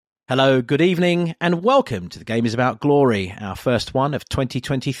Hello, good evening, and welcome to The Game is About Glory, our first one of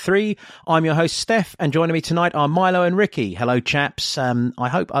 2023. I'm your host, Steph, and joining me tonight are Milo and Ricky. Hello, chaps. I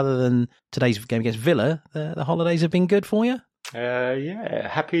hope, other than today's game against Villa, the holidays have been good for you? Yeah.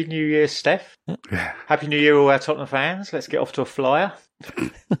 Happy New Year, Steph. Yeah. Happy New Year, all our Tottenham fans. Let's get off to a flyer.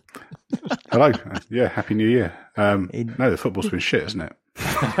 Hello. Yeah, Happy New Year. No, the football's been shit, hasn't it?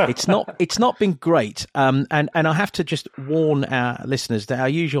 It's not been great. And I have to just warn our listeners that our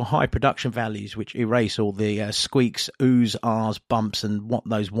usual high production values, which erase all the squeaks, oohs, ahs, bumps, and what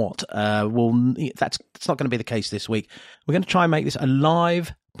knows what, that's not going to be the case this week. We're going to try and make this a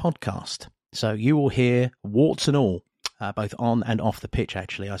live podcast, so you will hear warts and all. Both on and off the pitch,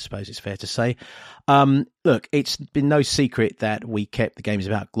 actually, I suppose it's fair to say. Look, it's been no secret that we kept The Games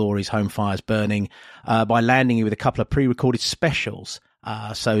About Glory's home fires burning by landing you with a couple of pre-recorded specials,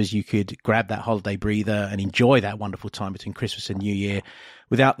 so as you could grab that holiday breather and enjoy that wonderful time between Christmas and New Year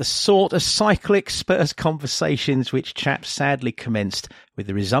without the sort of cyclic Spurs conversations which chaps sadly commenced with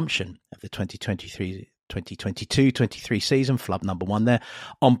the resumption of the 2022-23 season, flub number one there,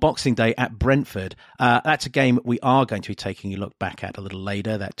 on Boxing Day at Brentford. That's a game we are going to be taking a look back at a little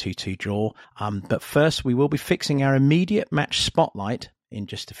later, that 2-2 draw. But first, we will be fixing our immediate match spotlight in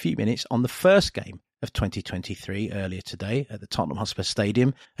just a few minutes on the first game of 2023 earlier today at the Tottenham Hotspur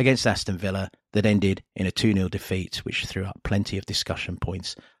Stadium against Aston Villa that ended in a 2-0 defeat, which threw up plenty of discussion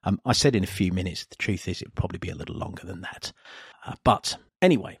points. I said in a few minutes. The truth is it would probably be a little longer than that. But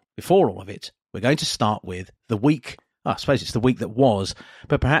anyway, before all of it, we're going to start with the week. I suppose it's the week that was,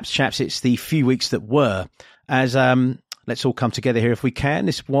 but perhaps, chaps, it's the few weeks that were. As let's all come together here if we can.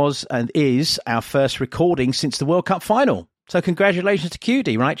 This was and is our first recording since the World Cup final. So congratulations to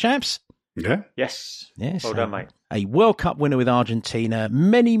QD, right, chaps? Yeah. Yes. Well done, mate. A World Cup winner with Argentina.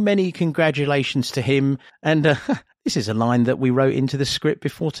 Many, many congratulations to him. And this is a line that we wrote into the script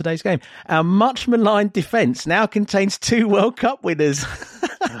before today's game. Our much maligned defence now contains 2 World Cup winners.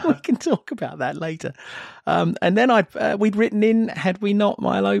 We can talk about that later. And then we'd written in, had we not,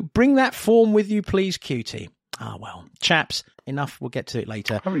 Milo, bring that form with you, please, cutie. Well, chaps, enough. We'll get to it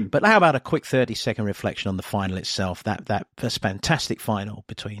later. But how about a quick 30-second reflection on the final itself? That fantastic final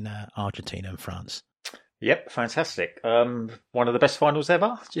between Argentina and France. Yep, fantastic. One of the best finals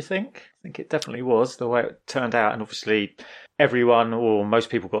ever, do you think? I think it definitely was, the way it turned out. And obviously everyone, or most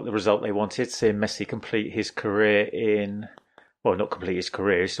people, got the result they wanted. Seeing Messi complete his career well, not complete his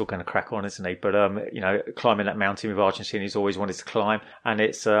career, he's still going to crack on, isn't he? But, climbing that mountain with Argentina, he's always wanted to climb. And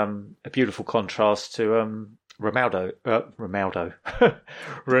it's a beautiful contrast to Ronaldo's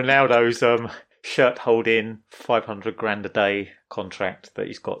shirt holding $500,000 a day contract that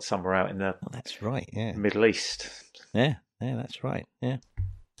he's got somewhere out in the that's right, yeah, Middle East. Yeah, that's right, yeah.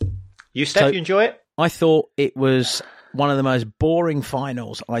 You, Steph, you enjoy it? I thought it was one of the most boring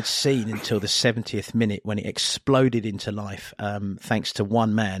finals I'd seen until the 70th minute when it exploded into life, thanks to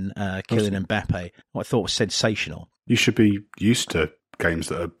one man, Kylian Mbappe. I thought was sensational. You should be used to games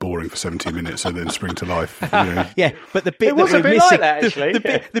that are boring for 70 minutes and then spring to life. You know. Yeah, but the bit it was a bit like that, actually.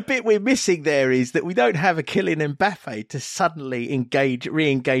 The bit we're missing there is that we don't have a Kylian Mbappe to suddenly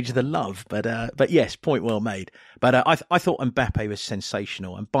re-engage the love. But yes, point well made. But I thought Mbappe was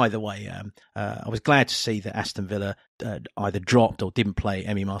sensational. And by the way, I was glad to see that Aston Villa either dropped or didn't play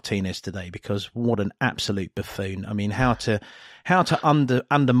Emi Martinez today, because what an absolute buffoon. I mean, how to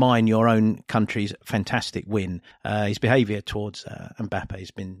undermine your own country's fantastic win. His behaviour towards Mbappe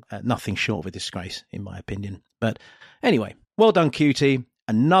has been nothing short of a disgrace, in my opinion. But anyway, well done, cutie.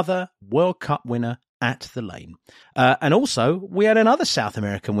 Another World Cup winner at the Lane. And also, we had another South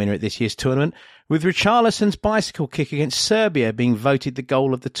American winner at this year's tournament, with Richarlison's bicycle kick against Serbia being voted the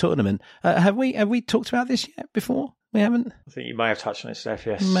goal of the tournament. Have we talked about this yet before? We haven't? I think you may have touched on it, Steph,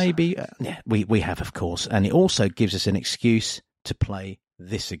 yes. Maybe. Yeah, we have, of course. And it also gives us an excuse to play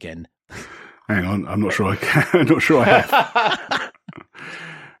this again. Hang on, I'm not sure I can. I'm not sure I have.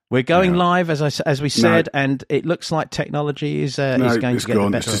 We're going live, as we said, and it looks like technology is going to get the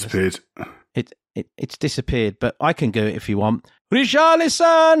better it's disappeared. of us. It's disappeared, but I can do it if you want.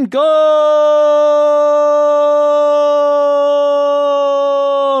 Richarlison, goal!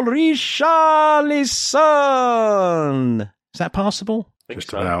 Richarlison! Is that possible?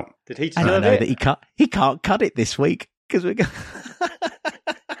 Just about. Did he deserve it? I know that he can't cut it this week because we're.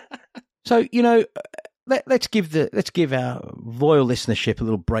 So let's give our loyal listenership a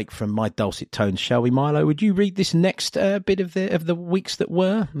little break from my dulcet tones, shall we, Milo? Would you read this next bit of the weeks that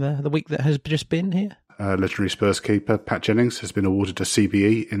were, the week that has just been here? Legendary Spurs keeper Pat Jennings has been awarded a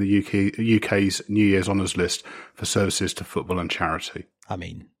CBE in the UK's New Year's Honours List for services to football and charity. I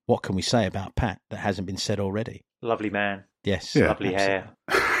mean, what can we say about Pat that hasn't been said already? Lovely man. Yes. Yeah, lovely hair.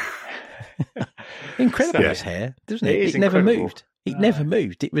 Incredible, his hair, doesn't it? It never incredible. moved. It never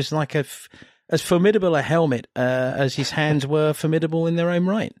moved. It was like as formidable a helmet as his hands were formidable in their own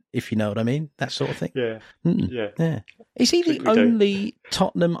right, if you know what I mean. That sort of thing. Yeah. Yeah. Is he the only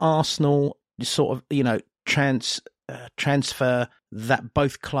Tottenham Arsenal sort of, transfer that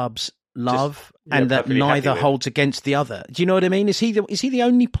both clubs love and that neither holds against the other? Do you know what I mean? Is he the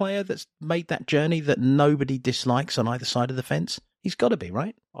only player that's made that journey that nobody dislikes on either side of the fence? He's got to be,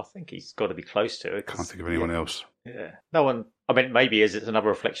 right? I think he's got to be close to it. Can't think of anyone else. Yeah. No one, I mean, maybe it's another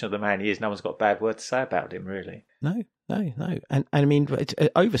reflection of the man he is. No one's got a bad word to say about him, really. No. And I mean, it's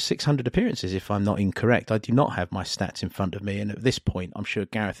over 600 appearances, if I'm not incorrect. I do not have my stats in front of me. And at this point, I'm sure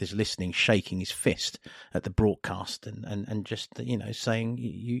Gareth is listening, shaking his fist at the broadcast and just, saying,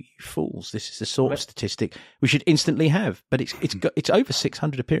 you fools, this is the sort of statistic we should instantly have. But it's over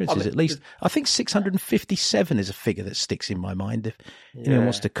 600 appearances at least. I think 657 is a figure that sticks in my mind. If anyone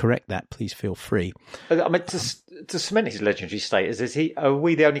wants to correct that, please feel free. I mean, to cement his legendary status, are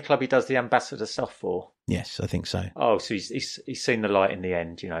we the only club he does the ambassador stuff for? Yes, I think so. Oh, so he's seen the light in the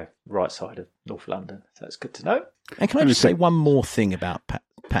end, right side of North London. So that's good to know. And can I just say one more thing about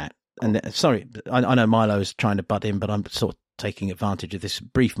Pat? And sorry, I know Milo is trying to butt in, but I'm sort of taking advantage of this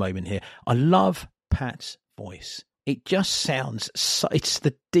brief moment here. I love Pat's voice. It just sounds, it's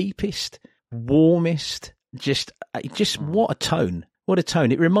the deepest, warmest, just what a tone. What a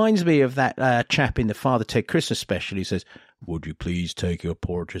tone. It reminds me of that chap in the Father Ted Christmas special who says, "Would you please take your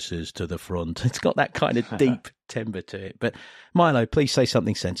portraits to the front?" It's got that kind of deep timbre to it. But Milo, please say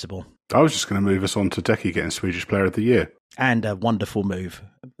something sensible. I was just going to move us on to Decky getting Swedish Player of the Year. And a wonderful move,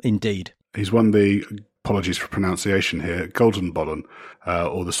 indeed. He's won the, apologies for pronunciation here, Golden Bollen,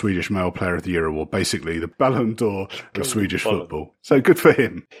 or the Swedish Male Player of the Year award, basically the Ballon d'Or of Swedish football. So good for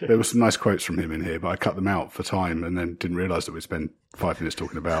him. There were some nice quotes from him in here, but I cut them out for time and then didn't realise that we'd spend 5 minutes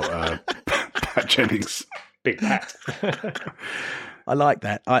talking about Pat Jennings. Big Pat. I like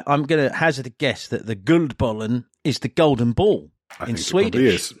that. I'm going to hazard a guess that the Guldbollen is the golden ball in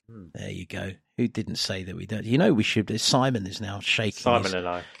Swedish. There you go. Who didn't say that we don't? We should. Simon is now shaking.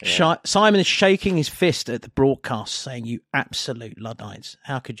 Simon is shaking his fist at the broadcast, saying, "You absolute Luddites!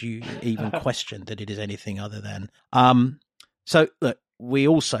 How could you even question that it is anything other than?" So look, we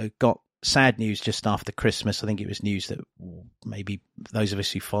also got sad news just after Christmas. I think it was news that maybe those of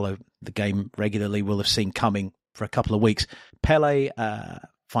us who follow the game regularly will have seen coming for a couple of weeks. Pele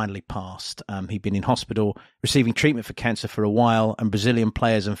finally passed. He'd been in hospital receiving treatment for cancer for a while, and Brazilian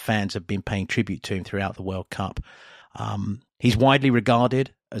players and fans have been paying tribute to him throughout the World Cup. He's widely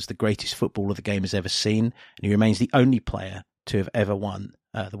regarded as the greatest footballer the game has ever seen, and he remains the only player to have ever won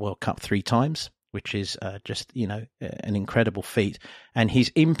the World Cup 3 times, which is just, an incredible feat. And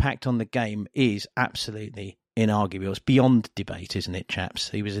his impact on the game is absolutely inarguable. It's beyond debate, isn't it, chaps?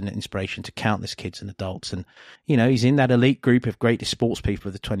 He was an inspiration to countless kids and adults. And, he's in that elite group of greatest sports people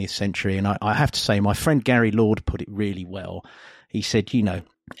of the 20th century. And I have to say, my friend Gary Lord put it really well. He said,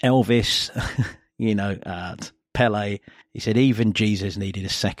 Elvis, Pele, he said, even Jesus needed a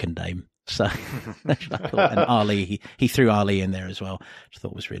second name. So, and Ali, he threw Ali in there as well, which I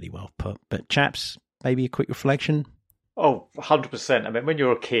thought was really well put. But chaps, maybe a quick reflection? Oh, 100%. I mean, when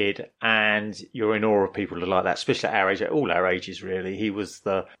you're a kid and you're in awe of people like that, especially at our age, at all our ages, really, he was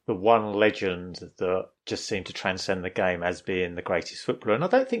the one legend that just seemed to transcend the game as being the greatest footballer. And I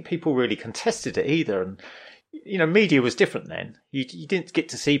don't think people really contested it either. And, media was different then. You didn't get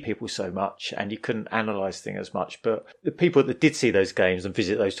to see people so much and you couldn't analyse things as much. But the people that did see those games and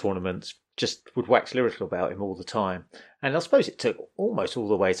visit those tournaments just would wax lyrical about him all the time. And I suppose it took almost all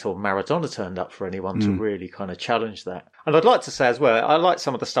the way till Maradona turned up for anyone to really kind of challenge that. And I'd like to say as well, I like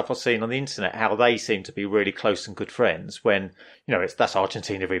some of the stuff I've seen on the internet, how they seem to be really close and good friends when, that's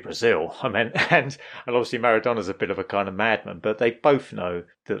Argentina v Brazil. I mean, and obviously Maradona's a bit of a kind of madman, but they both know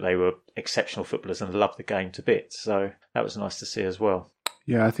that they were exceptional footballers and loved the game to bits. So that was nice to see as well.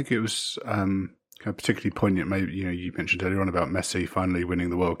 Yeah, I think it was particularly poignant. Maybe, you mentioned earlier on about Messi finally winning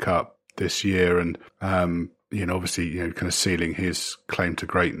the World Cup this year and, obviously, kind of sealing his claim to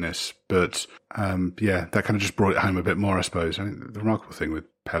greatness. But, that kind of just brought it home a bit more, I suppose. I think the remarkable thing with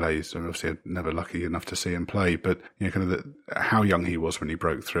Pele is, obviously, I'm never lucky enough to see him play, but, kind of how young he was when he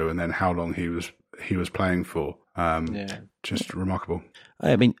broke through and then how long he was playing for. Just remarkable.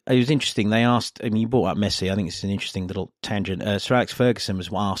 I mean, it was interesting. They asked, you brought up Messi. I think it's an interesting little tangent. Sir Alex Ferguson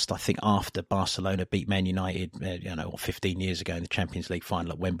was asked, I think, after Barcelona beat Man United, 15 years ago in the Champions League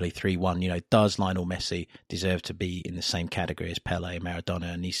final at Wembley 3-1, does Lionel Messi deserve to be in the same category as Pele and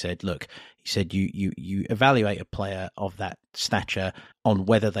Maradona? And he said, look, you evaluate a player of that stature on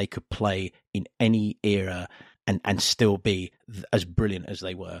whether they could play in any era and still be as brilliant as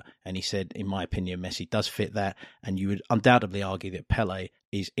they were. And he said, in my opinion, Messi does fit that. And you would undoubtedly argue that Pele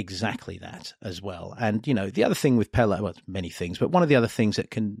is exactly that as well. And, you know, the other thing with Pele, well, many things, but one of the other things that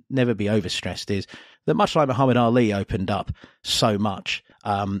can never be overstressed is that much like Muhammad Ali opened up so much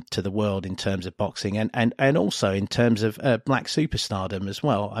to the world in terms of boxing and also in terms of black superstardom as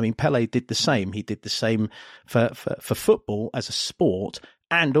well. I mean, Pele did the same. He did the same for football as a sport,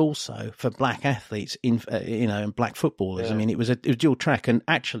 and also for black athletes and black footballers. Yeah. I mean, it was a dual track, and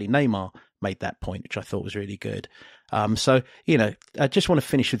actually Neymar made that point, which I thought was really good. So, you know, I just want to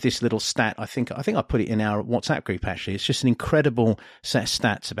finish with this little stat. I think I put it in our WhatsApp group, actually. It's just an incredible set of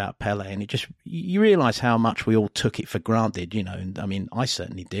stats about Pele, and you realise how much we all took it for granted, you know, and I mean, I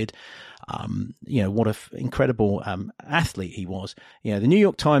certainly did. You know, what an incredible athlete he was. You know, the New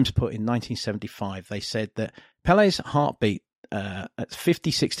York Times put in 1975, they said that Pele's heartbeat at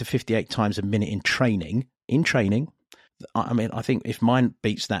 56 to 58 times a minute in training. I mean, I think if mine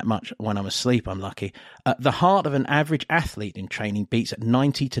beats that much when I'm asleep, I'm lucky. The heart of an average athlete in training beats at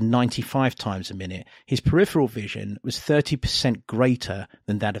 90 to 95 times a minute. His peripheral vision was 30% greater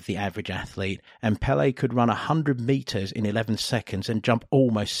than that of the average athlete, and Pele could run 100 meters in 11 seconds and jump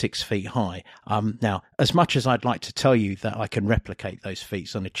almost 6 feet high. Now, as much as I'd like to tell you that I can replicate those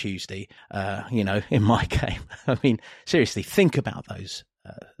feats on a Tuesday, you know, in my game, I mean, seriously, think about those.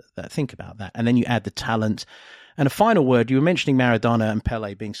 Think about that. And then you add the talent. And a final word, you were mentioning Maradona and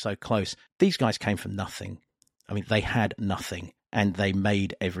Pele being so close. These guys came from nothing. I mean, they had nothing and they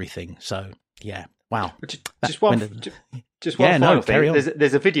made everything. So, yeah, wow. Just one final thing.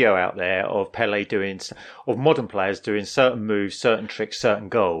 There's a video out there of Pele of modern players doing certain moves, certain tricks, certain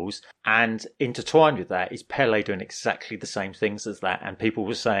goals. And intertwined with that is Pele doing exactly the same things as that. And people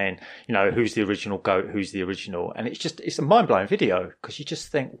were saying, you know, who's the original GOAT? Who's the original? And it's a mind-blowing video because you just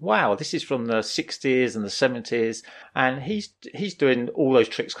think, wow, this is from the 60s and the 70s. And he's doing all those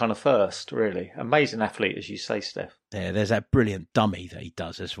tricks kind of first, really. Amazing athlete, as you say, Steph. Yeah, there's that brilliant dummy that he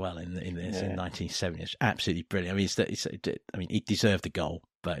does as well in 1970. It's absolutely brilliant. I mean, he deserved a goal,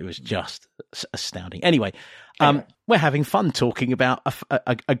 but it was just astounding. Anyway, we're having fun talking about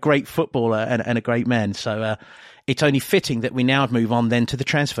a great footballer and a great man. So it's only fitting that we now move on then to the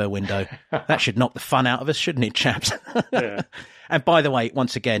transfer window. That should knock the fun out of us, shouldn't it, chaps? Yeah. And by the way,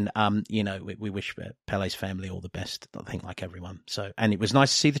 once again, you know, we wish Pele's family all the best, I think, like everyone. So, and it was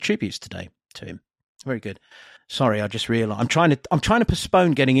nice to see the tributes today to him. Very good. Sorry, I just realised I'm trying to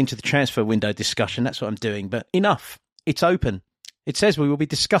postpone getting into the transfer window discussion. That's what I'm doing. But enough. It's open. It says we will be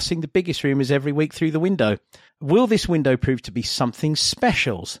discussing the biggest rumours every week through the window. Will this window prove to be something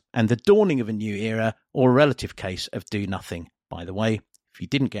specials and the dawning of a new era, or a relative case of do nothing? By the way, if you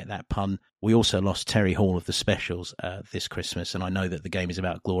didn't get that pun, we also lost Terry Hall of the specials this Christmas, and I know that the game is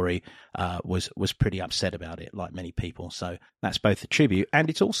about glory was pretty upset about it, like many people. So that's both a tribute and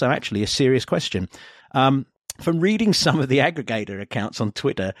it's also actually a serious question. From reading some of the aggregator accounts on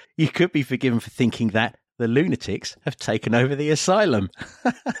Twitter, you could be forgiven for thinking that the lunatics have taken over the asylum.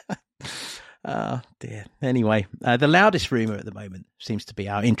 Oh, dear. Anyway, the loudest rumour at the moment seems to be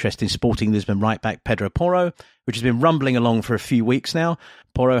our interest in Sporting Lisbon right-back Pedro Porro, which has been rumbling along for a few weeks now.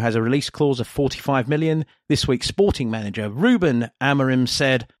 Porro has a release clause of 45 million. This week, Sporting manager Ruben Amorim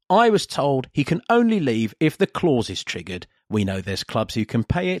said, "I was told he can only leave if the clause is triggered. We know there's clubs who can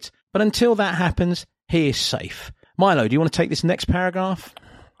pay it, but until that happens, he is safe." Milo, do you want to take this next paragraph?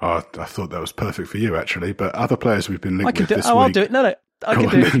 Oh, I thought that was perfect for you, actually. But other players we've been linked with this week... I'll do it. No, I can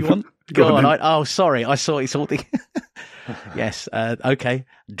do it if you want. Go on. Sorry. I saw it's all the... Yes. Okay.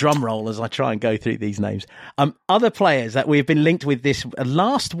 Drum roll as I try and go through these names. Other players that we've been linked with this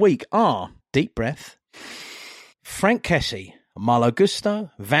last week are, deep breath, Frank Kessie, Malo Gusto,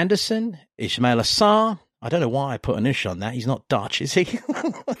 Vanderson, Ismail Assar. I don't know why I put an ish on that. He's not Dutch, is he?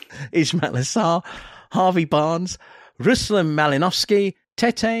 Ismail Assar, Harvey Barnes, Ruslan Malinovsky,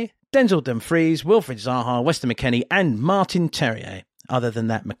 Tete, Denzel Dumfries, Wilfried Zaha, Weston McKennie, and Martin Terrier. Other than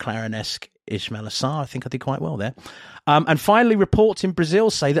that McLaren-esque Ismail Assar, I think I did quite well there. And finally, reports in Brazil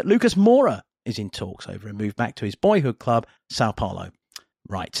say that Lucas Moura is in talks over a move back to his boyhood club, Sao Paulo.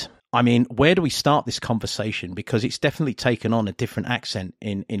 Right. I mean, where do we start this conversation? Because it's definitely taken on a different accent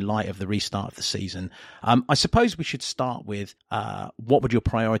in light of the restart of the season. I suppose we should start with what would your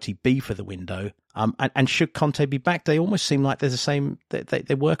priority be for the window? And should Conte be back? They almost seem like they're the same.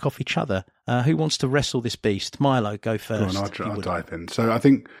 They work off each other. Who wants to wrestle this beast? Milo, go first. Go on, I'll dive in. So I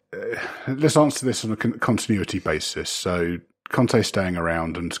think let's answer this on a continuity basis. So Conte staying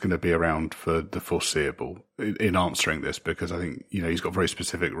around and is going to be around for the foreseeable in answering this, because I think, you know, he's got very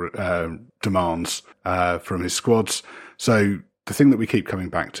specific demands from his squads. So the thing that we keep coming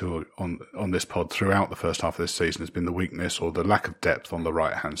back to on this pod throughout the first half of this season has been the weakness or the lack of depth on the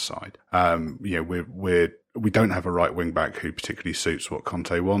right hand side. We don't have a right wing back who particularly suits what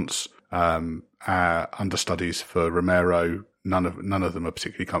Conte wants. Our understudies for Romero, none of them are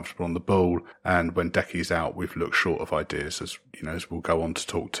particularly comfortable on the ball. And when Decky's out, we've looked short of ideas, as we'll go on to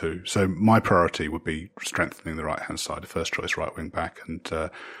talk to. So my priority would be strengthening the right hand side, a first choice right wing back, and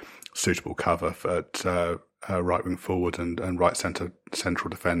suitable cover at right wing forward and right central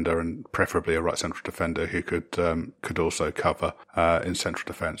defender, and preferably a right central defender who could also cover in central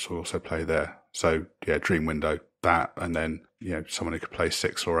defence or also play there. So yeah, dream window that, and then someone who could play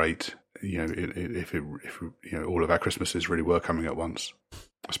 6 or 8. If all of our Christmases really were coming at once,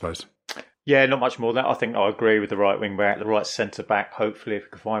 I suppose. Yeah, not much more than that. I think I agree with the right wing back, the right centre back. Hopefully, if we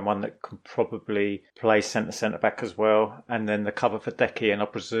can find one that can probably play centre back as well, and then the cover for Decky. And I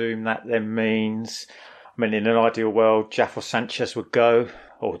presume that then means, in an ideal world, Jaff or Sanchez would go,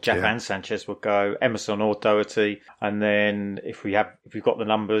 or Jaff and Sanchez would go, Emerson or Doherty, and then if we've got the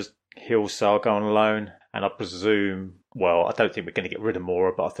numbers, Hill-Sar go on loan, and I presume. Well, I don't think we're going to get rid of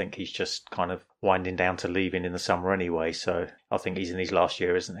Moura, but I think he's just kind of winding down to leaving in the summer anyway. So I think he's in his last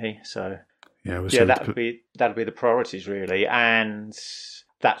year, isn't he? So that'd be the priorities really, and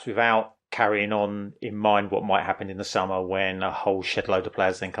that's without carrying on in mind what might happen in the summer when a whole shed load of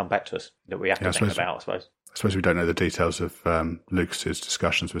players then come back to us that we have to think about, I suppose. I suppose we don't know the details of Lucas's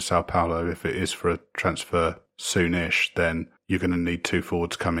discussions with Sao Paulo. If it is for a transfer soonish, then you're going to need 2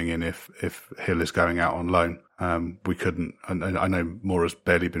 forwards coming in if Hill is going out on loan. We couldn't, and I know Moura's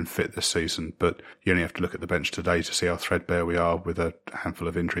barely been fit this season, but you only have to look at the bench today to see how threadbare we are with a handful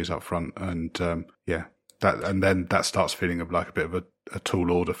of injuries up front. And then that starts feeling like a bit of a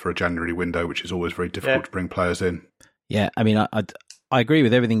tall order for a January window, which is always very difficult to bring players in. Yeah, I agree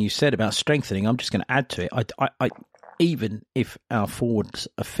with everything you said about strengthening. I'm just going to add to it. I even if our forwards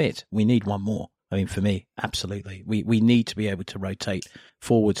are fit, we need one more. For me, absolutely. We need to be able to rotate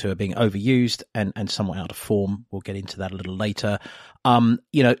forwards who are being overused and somewhat out of form. We'll get into that a little later.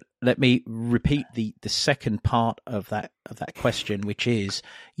 Let me repeat the second part of that question, which is,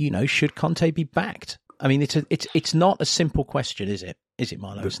 should Conte be backed? It's not a simple question, is it? Is it,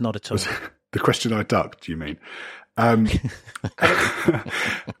 Milo? It's not at all. The question I ducked, do you mean?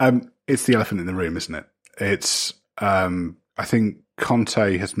 It's the elephant in the room, isn't it? It's, I think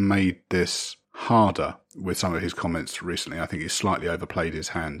Conte has made this harder with some of his comments recently. I think he's slightly overplayed his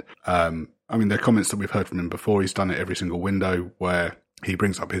hand. There are comments that we've heard from him before. He's done it every single window where he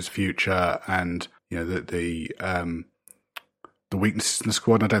brings up his future and, the weaknesses in the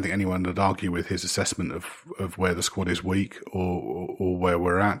squad. I don't think anyone would argue with his assessment of where the squad is weak or where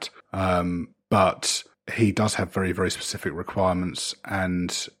we're at. But he does have very, very specific requirements.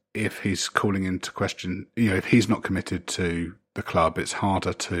 And if he's calling into question, if he's not committed to the club, it's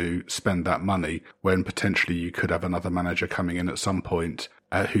harder to spend that money when potentially you could have another manager coming in at some point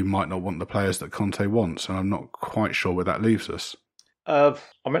who might not want the players that Conte wants. And I'm not quite sure where that leaves us. I'd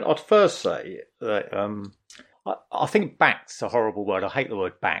first say that I think backed's a horrible word. I hate the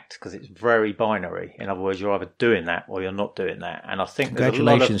word backed because it's very binary. In other words, you're either doing that or you're not doing that. And I think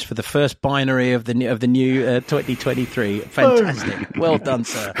congratulations for the first binary of the new 2023. Fantastic. Well done,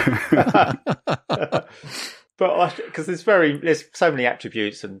 sir. But because there's so many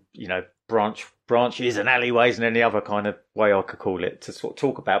attributes and branches and alleyways and any other kind of way I could call it to sort of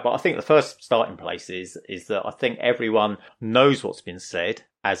talk about. But I think the first starting place is that I think everyone knows what's been said,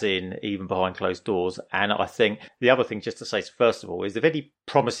 as in even behind closed doors. And I think the other thing just to say, first of all, is if any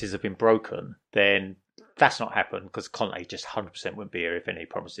promises have been broken, then that's not happened because Conte just 100% wouldn't be here if any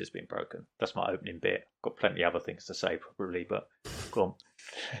promises have been broken. That's my opening bit. Got plenty of other things to say probably, but go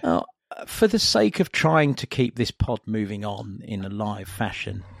on. For the sake of trying to keep this pod moving on in a live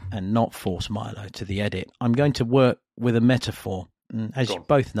fashion and not force Milo to the edit, I'm going to work with a metaphor. As you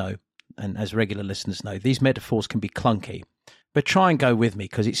both know, and as regular listeners know, these metaphors can be clunky. But try and go with me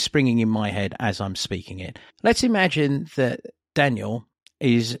because it's springing in my head as I'm speaking it. Let's imagine that Daniel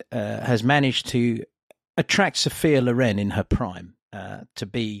has managed to attract Sophia Loren in her prime to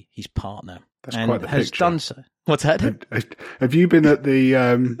be his partner. That's and quite the has picture. Done so. What's that? Have you been at the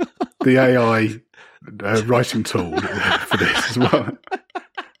AI writing tool for this as well?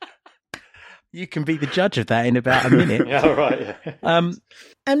 You can be the judge of that in about a minute. Yeah, right. Yeah.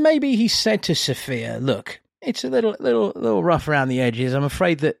 And maybe he said to Sophia, "Look, it's a little rough around the edges. I'm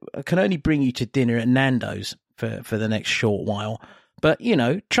afraid that I can only bring you to dinner at Nando's for the next short while. But,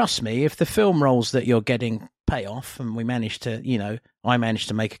 trust me, if the film roles that you're getting pay off and we manage to, I managed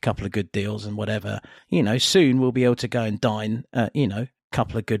to make a couple of good deals and whatever, soon we'll be able to go and dine,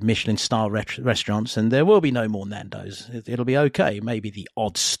 couple of good Michelin-style restaurants, and there will be no more Nando's. It'll be okay. Maybe the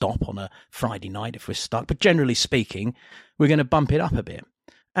odd stop on a Friday night if we're stuck, but generally speaking, we're going to bump it up a bit.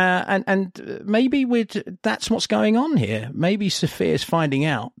 And maybe that's what's going on here. Maybe Sophia's finding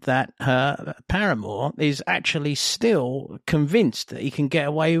out that her paramour is actually still convinced that he can get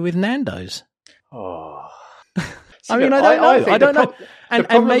away with Nando's. Oh. I mean, I don't know.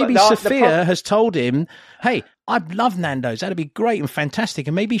 And maybe Sophia has told him, hey, I'd love Nando's. That'd be great and fantastic.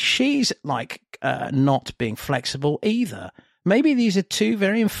 And maybe she's like not being flexible either. Maybe these are two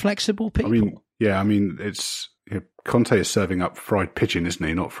very inflexible people. I mean, it's Conte is serving up fried pigeon, isn't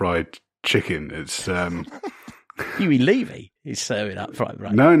he? Not fried chicken. It's You mean Levy is serving up fried,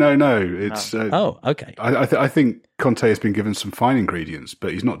 right? No. It's okay. I think Conte has been given some fine ingredients,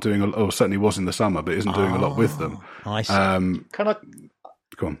 but he's not doing, or certainly was in the summer, but isn't doing a lot with them. I see.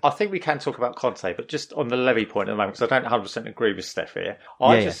 Go on. I think we can talk about Conte, but just on the Levy point at the moment, because I don't 100% agree with Steph here.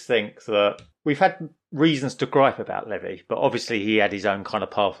 I just think that we've had reasons to gripe about Levy, but obviously he had his own kind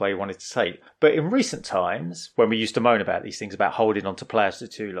of pathway he wanted to take. But in recent times, when we used to moan about these things, about holding on to players for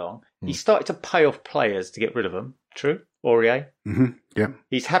too long, he started to pay off players to get rid of them. True? Aurier? Mm-hmm. Yeah.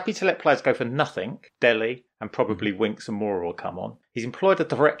 He's happy to let players go for nothing. Dele and probably Winks and Moura will come on. He's employed a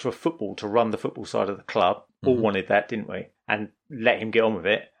director of football to run the football side of the club. All wanted that, didn't we? And let him get on with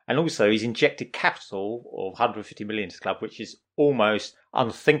it. And also he's injected capital of 150 million into the club, which is almost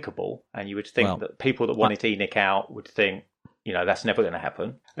unthinkable. And you would think that people that wanted ENIC out would think, that's never going to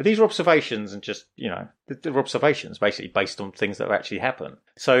happen. And these are observations and just, they're observations basically based on things that have actually happened.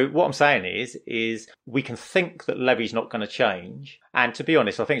 So what I'm saying is we can think that Levy's not going to change. And to be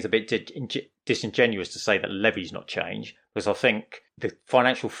honest, I think it's a bit disingenuous to say that Levy's not changed, because I think the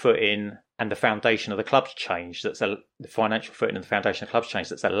financial footing and the foundation of the club's changed. The financial footing and the foundation of the club's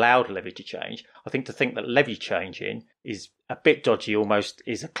changed. That's allowed Levy to change. I think to think that Levy changing is a bit dodgy, almost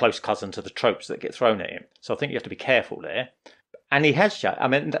is a close cousin to the tropes that get thrown at him. So I think you have to be careful there. And he has changed. I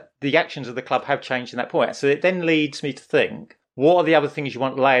mean, the actions of the club have changed in that point. So it then leads me to think, what are the other things you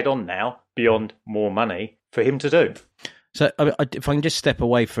want layered on now beyond more money for him to do? So if I can just step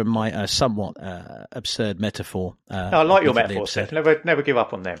away from my somewhat absurd metaphor. I like your metaphor, Seth. Never give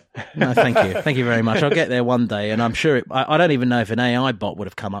up on them. No, thank you. Thank you very much. I'll get there one day, and I'm sure I don't even know if an AI bot would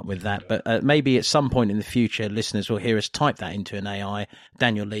have come up with that, but maybe at some point in the future, listeners will hear us type that into an AI,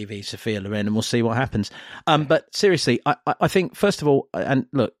 Daniel Levy, Sophia Loren, and we'll see what happens. But seriously, I think, first of all, and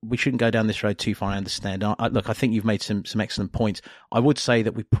look, we shouldn't go down this road too far, I understand. I think you've made some excellent points. I would say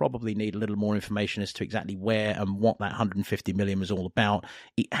that we probably need a little more information as to exactly where and what that 150 million was all about.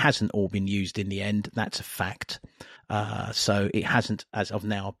 It hasn't all been used in the end. That's a fact. So it hasn't, as of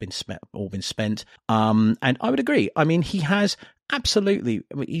now, all been spent. And I would agree. I mean, he has absolutely.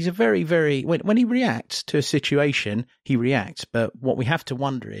 He's a very, very. When he reacts to a situation, he reacts. But what we have to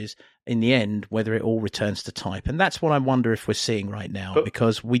wonder is, in the end, whether it all returns to type. And that's what I wonder if we're seeing right now,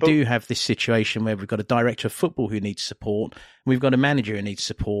 because we do have this situation where we've got a director of football who needs support, and we've got a manager who needs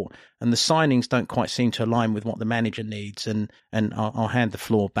support, and the signings don't quite seem to align with what the manager needs. And I'll hand the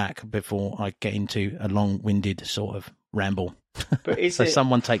floor back before I get into a long-winded sort of ramble. But so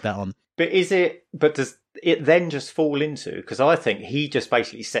someone take that on. But does it then just fall into, because I think he just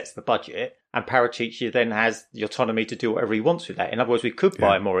basically sets the budget and Paratici then has the autonomy to do whatever he wants with that. In other words, we could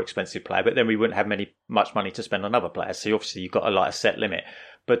buy a more expensive player, but then we wouldn't have much money to spend on other players. So obviously you've got a set limit.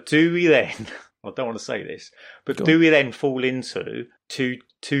 But do we then, I don't want to say this, but do we then fall into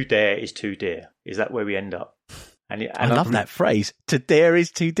too dare is too dear? Is that where we end up? And I love that phrase. To dare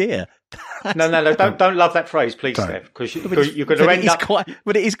is too dear. No, don't love that phrase, please, Steph, because you're going to end up.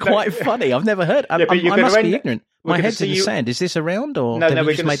 But it is quite funny. I've never heard. I must be ignorant. My head's in the sand. Is this around, or no?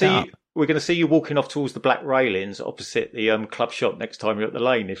 We're going to see. We're going to see you walking off towards the black railings opposite the club shop next time you're at the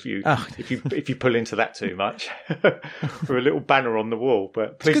lane. If you pull into that too much, with a little banner on the wall.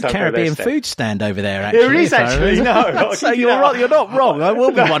 But please it's a good don't Caribbean go there, food stand over there. Actually, there is actually no. So you're right. You're not wrong. I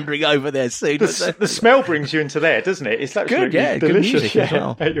will be wandering over there soon. The smell brings you into there, doesn't it? It's absolutely good. Yeah, delicious. Good music as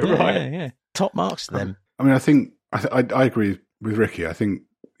well. You're right. Yeah. Top marks to them. I mean, I think I agree with Ricky. I think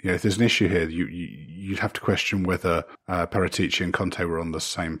if there's an issue here, you'd have to question whether Paratici and Conte were on the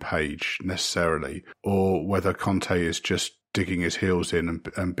same page necessarily, or whether Conte is just digging his heels in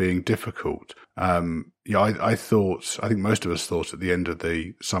and being difficult. I think most of us thought at the end of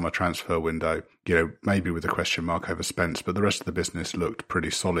the summer transfer window, maybe with a question mark over Spence, but the rest of the business looked pretty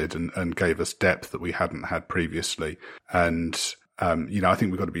solid and gave us depth that we hadn't had previously. And I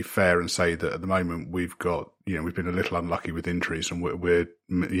think we've got to be fair and say that at the moment we've got, we've been a little unlucky with injuries, and we're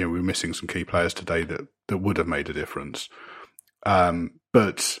missing some key players today that would have made a difference.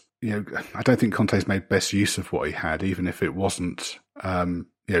 But I don't think Conte's made best use of what he had, even if it wasn't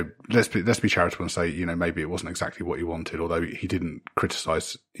let's be charitable and say, maybe it wasn't exactly what you wanted, although he didn't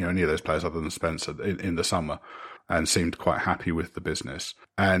criticise, any of those players other than Spencer in the summer, and seemed quite happy with the business.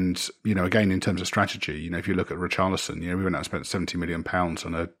 And, again, in terms of strategy, if you look at Richarlison, we went out and spent £70 million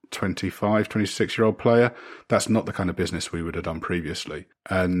on a 25, 26-year-old player. That's not the kind of business we would have done previously.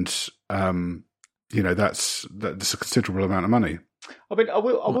 And, that's a considerable amount of money. I mean, I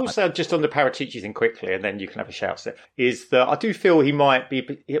will say just on the Paratici thing quickly, and then you can have a shout, Steph, is that I do feel he might be,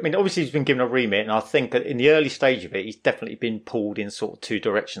 obviously he's been given a remit, and I think in the early stage of it, he's definitely been pulled in sort of two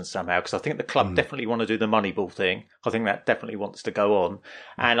directions somehow, because I think the club definitely want to do the Moneyball thing. I think that definitely wants to go on.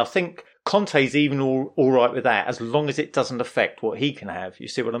 And I think Conte's even all right with that, as long as it doesn't affect what he can have. You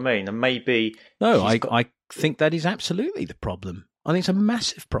see what I mean? And maybe... No, I think that is absolutely the problem. I think it's a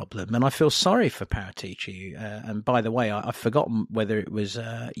massive problem, and I feel sorry for Paratici. And by the way, I've forgotten whether it was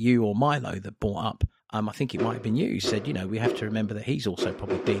you or Milo that brought up. I think it might have been you who said, we have to remember that he's also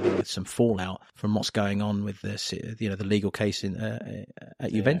probably dealing with some fallout from what's going on with the legal case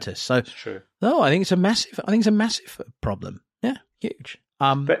at Juventus. So, that's true. No, I think it's a massive problem. Yeah, huge.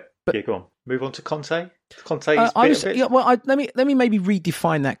 But yeah, go on. Move on to Conte. Let me maybe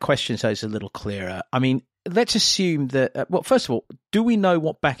redefine that question so it's a little clearer. I mean, let's assume that, first of all, do we know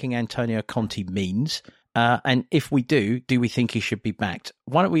what backing Antonio Conte means? And if we do we think he should be backed?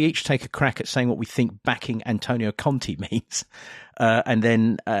 Why don't we each take a crack at saying what we think backing Antonio Conte means? And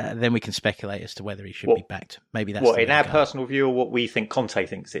then we can speculate as to whether he should be backed. Maybe that's in our personal view, or what we think Conte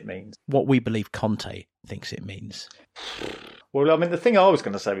thinks it means? What we believe Conte thinks it means. Well, I mean, the thing I was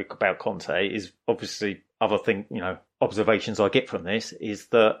going to say about Conte is obviously other thing, observations I get from this is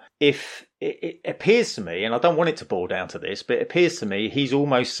that if it appears to me, and I don't want it to boil down to this, but it appears to me he's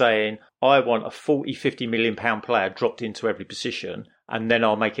almost saying, I want a 40, 50 million pound player dropped into every position and then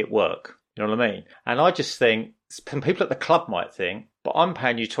I'll make it work. You know what I mean? And I just think some people at the club might think, but I'm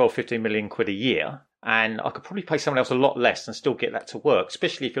paying you 12, 15 million quid a year. And I could probably pay someone else a lot less and still get that to work,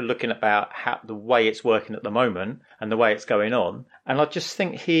 especially if you're looking about the way it's working at the moment and the way it's going on. And I just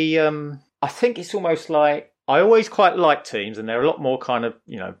think I think it's almost like, I always quite like teams, and they're a lot more kind of,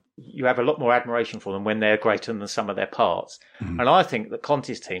 you have a lot more admiration for them when they're greater than the sum of their parts. Mm-hmm. And I think that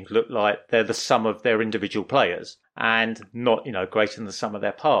Conte's teams look like they're the sum of their individual players and not, greater than the sum of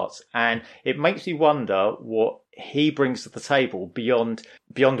their parts. And it makes you wonder what he brings to the table beyond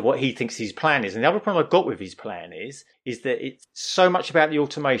what he thinks his plan is. And the other problem I've got with his plan is that it's so much about the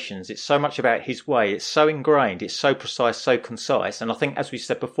automations. It's so much about his way. It's so ingrained. It's so precise, so concise. And I think, as we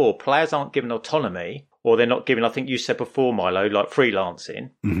said before, players aren't given autonomy, or they're not given, I think you said before, Milo, like freelancing,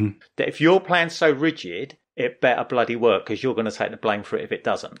 that if your plan's so rigid, it better bloody work, because you're going to take the blame for it if it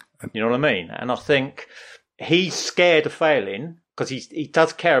doesn't. You know what I mean? And I think he's scared of failing because he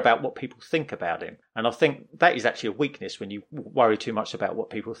does care about what people think about him. And I think that is actually a weakness when you worry too much about what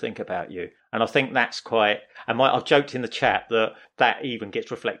people think about you. And I think that's quite... And I've joked in the chat that even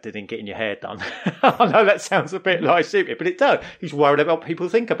gets reflected in getting your hair done. I know that sounds a bit like stupid, but it does. He's worried about what people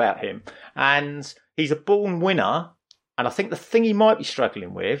think about him. And he's a born winner. And I think the thing he might be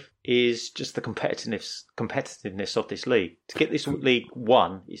struggling with is just the competitiveness of this league. To get this league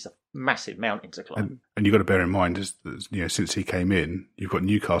won is a massive mountain to climb. And you've got to bear in mind, since he came in, you've got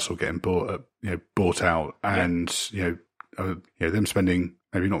Newcastle getting bought out, and them spending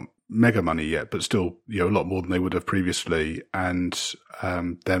maybe not mega money yet, but still a lot more than they would have previously, and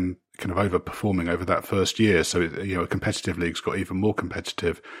them kind of overperforming over that first year. So a competitive league's got even more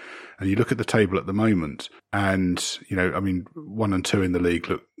competitive. And you look at the table at the moment, and 1 and 2 in the league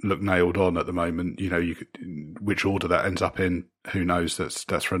look nailed on at the moment. Which order that ends up in, who knows?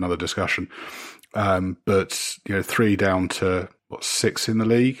 That's for another discussion. But 3 down to 6 in the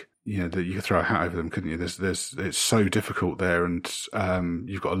league. That you could throw a hat over them, couldn't you? It's so difficult there, and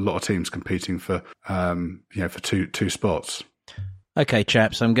you've got a lot of teams competing for for two spots. Okay,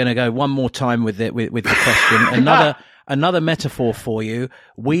 chaps, I'm going to go one more time with the question. Another metaphor for you.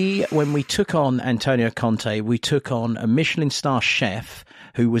 When we took on Antonio Conte, we took on a Michelin star chef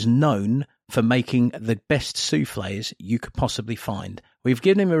who was known for making the best soufflés you could possibly find. We've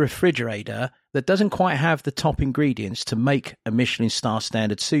given him a refrigerator that doesn't quite have the top ingredients to make a Michelin star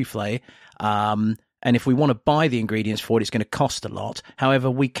standard soufflé. And if we want to buy the ingredients for it, it's going to cost a lot. However,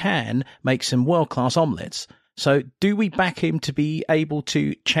 we can make some world-class omelettes. So do we back him to be able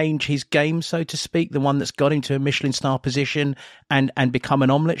to change his game, so to speak, the one that's got him to a Michelin star position, and become an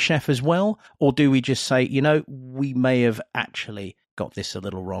omelette chef as well? Or do we just say, we may have actually got this a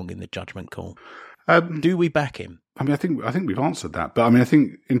little wrong in the judgment call? Do we back him? I think we've answered that. But I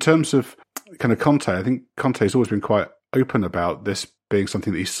think in terms of kind of Conte, I think Conte has always been quite open about this being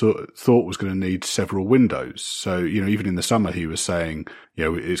something that he thought was going to need several windows. So, even in the summer, he was saying,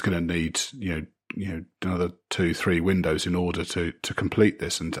 it's going to need, another 2-3 windows in order to complete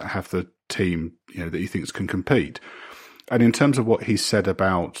this and to have the team, that he thinks can compete. And in terms of what he said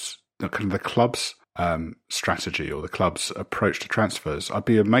about kind of the club's strategy or the club's approach to transfers, I'd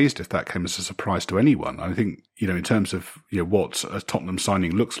be amazed if that came as a surprise to anyone. I think, in terms of what a Tottenham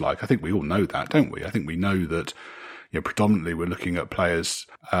signing looks like, I think we all know that, don't we? I think we know that predominantly we're looking at players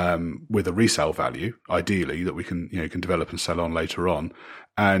with a resale value, ideally, that we can can develop and sell on later on.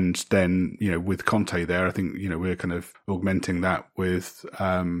 And then, with Conte there, I think, we're kind of augmenting that with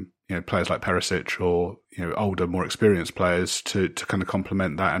players like Perisic or, older, more experienced players to kind of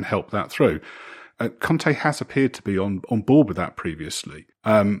complement that and help that through. Conte has appeared to be on board with that previously.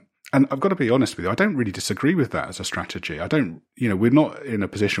 And I've got to be honest with you, I don't really disagree with that as a strategy. I don't, we're not in a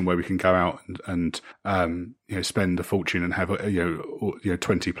position where we can go out and spend a fortune and have,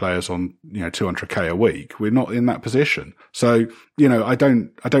 20 players on, 200k a week. We're not in that position. So, I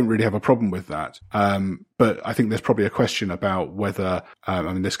don't really have a problem with that. But I think there's probably a question about whether,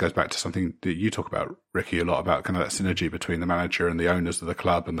 this goes back to something that you talk about, Ricky, a lot about kind of that synergy between the manager and the owners of the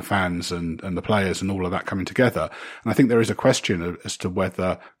club and the fans and the players and all of that coming together. And I think there is a question as to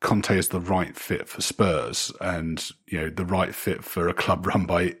whether Conte is the right fit for Spurs and, the right fit for a club run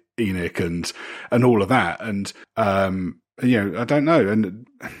by ENIC and all of that. And, I don't know. And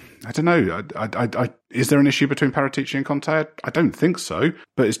I don't know. Is there an issue between Paratici and Conte? I don't think so,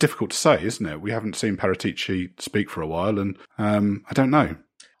 but it's difficult to say, isn't it? We haven't seen Paratici speak for a while, and I don't know.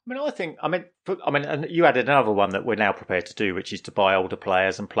 And you added another one that we're now prepared to do, which is to buy older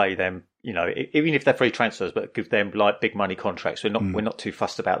players and play them, even if they're free transfers, but give them like big money contracts. We're not too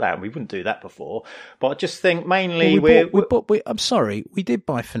fussed about that, and we wouldn't do that before. But I just think mainly I'm sorry, we did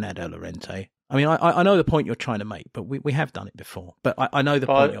buy Fernando Llorente. I mean, I know the point you're trying to make, but we have done it before. But I know the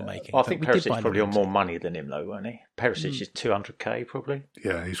point you're making. I think Perisic's probably on more money than him, though, won't he? Perisic is 200k, probably.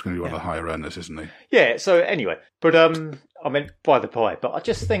 Yeah, he's going to be one of the higher earners, isn't he? Yeah, so anyway. But, by the by. But I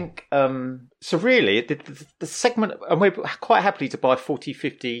just think, so really, the segment, and we're quite happily to buy 40,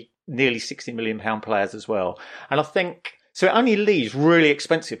 50, nearly £60 million players as well. And I think... So it only leaves really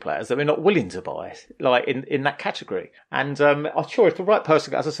expensive players that we're not willing to buy, like in that category. And I'm sure if the right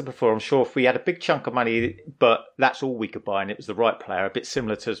person, as I said before, I'm sure if we had a big chunk of money, but that's all we could buy and it was the right player, a bit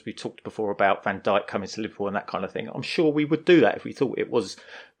similar to as we talked before about Van Dijk coming to Liverpool and that kind of thing, I'm sure we would do that if we thought it was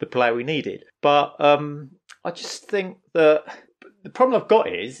the player we needed. But I just think that the problem I've got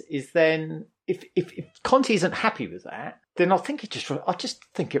is then if Conte isn't happy with that, then I just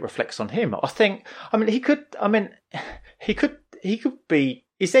think it reflects on him. He could be.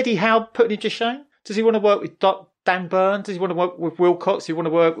 Is Eddie Howe putting him to shame? Does he want to work with Dan Burn? Does he want to work with Wilcox? Does he want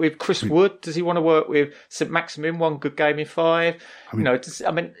to work with Chris Wood? Does he want to work with St Maximin? One good game in 5. He's got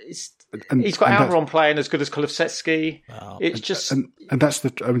Almiron playing as good as Kulusevski. Wow. It's just, and that's the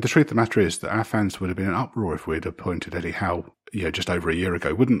truth of the matter is that our fans would have been in uproar if we'd appointed Eddie Howe, just over a year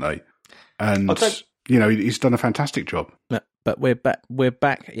ago, wouldn't they? And he's done a fantastic job. But we're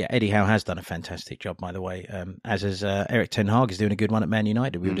back. Yeah, Eddie Howe has done a fantastic job, by the way. As is Erik ten Hag is doing a good one at Man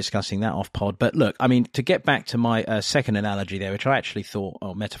United. We were discussing that off pod. But look, to get back to my second analogy there, which I actually thought,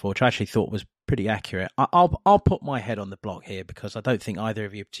 or metaphor, which I actually thought was pretty accurate. I'll put my head on the block here because I don't think either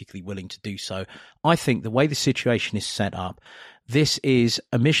of you are particularly willing to do so. I think the way the situation is set up, this is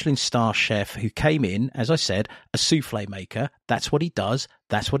a Michelin star chef who came in, as I said, a souffle maker. That's what he does.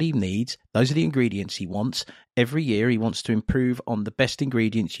 That's what he needs. Those are the ingredients he wants. Every year he wants to improve on the best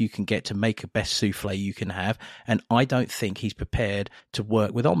ingredients you can get to make a best souffle you can have. And I don't think he's prepared to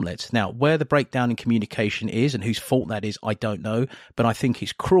work with omelettes. Now, where the breakdown in communication is and whose fault that is, I don't know. But I think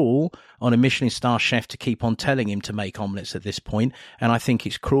it's cruel on a Michelin star chef to keep on telling him to make omelettes at this point. And I think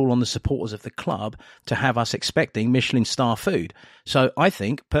it's cruel on the supporters of the club to have us expecting Michelin star food. So I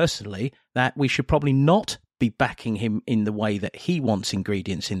think personally that we should probably not be backing him in the way that he wants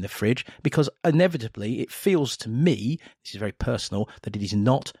ingredients in the fridge, because inevitably it feels to me, this is very personal, that it is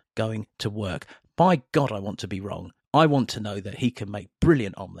not going to work. By God, I want to be wrong. I want to know that he can make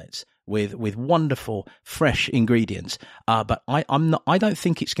brilliant omelettes with wonderful fresh ingredients. But I don't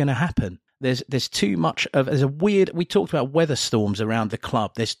think it's going to happen. There's too much of, we talked about weather storms around the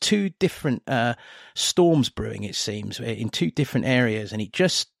club. There's 2 different storms brewing, it seems, in 2 different areas, and it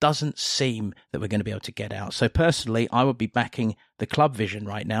just doesn't seem that we're going to be able to get out. So personally, I would be backing the club vision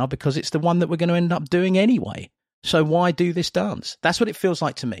right now because it's the one that we're going to end up doing anyway. So why do this dance? That's what it feels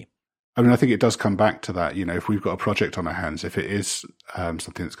like to me. I think it does come back to that. If we've got a project on our hands, if it is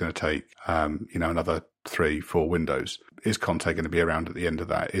something that's going to take, another 3-4 windows. Is Conte going to be around at the end of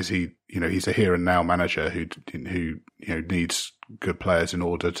that? Is he, he's a here and now manager who needs good players in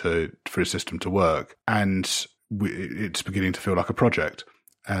order for his system to work, and it's beginning to feel like a project.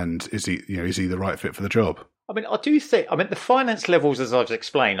 And is he the right fit for the job? I mean, I do think, the finance levels, as I've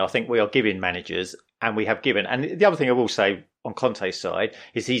explained, I think we are giving managers, and we have given. And the other thing I will say on Conte's side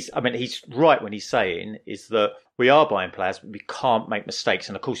is he's right when he's saying is that we are buying players, but we can't make mistakes.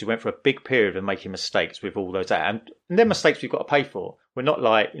 And of course, we went for a big period of making mistakes with all those. And they're mistakes we've got to pay for. We're not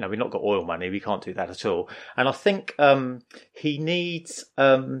like, we've not got oil money. We can't do that at all. And I think he needs,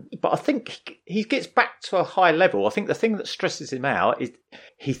 but I think he gets back to a high level. I think the thing that stresses him out is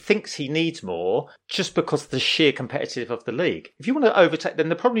he thinks he needs more just because of the sheer competitive of the league. If you want to overtake, then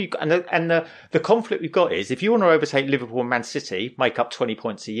the problem the conflict we've got is if you want to overtake Liverpool and Man City, make up 20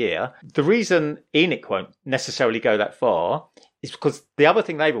 points a year, the reason ENIC won't necessarily go that far is because the other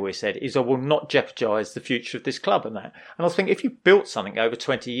thing they've always said is I will not jeopardise the future of this club and that. And I was thinking, if you built something over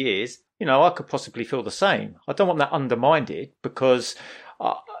 20 years, I could possibly feel the same. I don't want that undermined because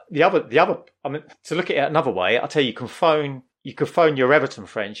the other, to look at it another way, I'll tell you, you can phone your Everton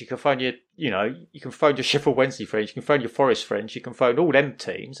friends, you can phone your Sheffield Wednesday friends, you can phone your Forest friends, you can phone all them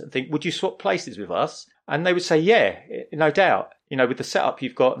teams and think, would you swap places with us? And they would say, yeah, no doubt. With the setup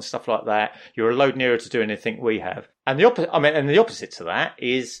you've got and stuff like that, you're a load nearer to doing anything we have. And the opposite to that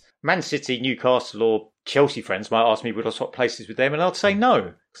is Man City, Newcastle, or Chelsea friends might ask me, would I swap places with them? And I'd say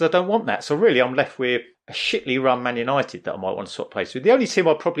no, because I don't want that. So really, I'm left with a shitly run Man United that I might want to swap places with. The only team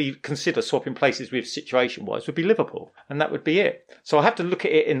I'd probably consider swapping places with situation-wise would be Liverpool, and that would be it. So I have to look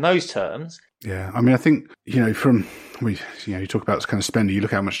at it in those terms. Yeah, I think, you talk about kind of spending, you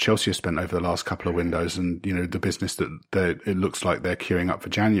look at how much Chelsea has spent over the last couple of windows and, the business that it looks like they're queuing up for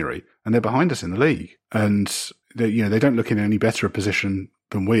January, and they're behind us in the league. And, they don't look in any better a position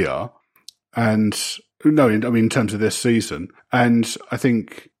than we are. And no, in terms of this season. And I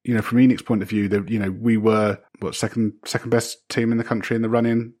think, from ENIC's point of view, that, we were, second best team in the country in the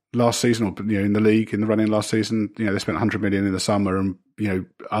run-in last season, or, in the league in the run-in last season. They spent 100 million in the summer, and,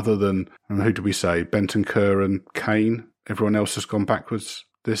 other than, who do we say, Bentancur and Kane, everyone else has gone backwards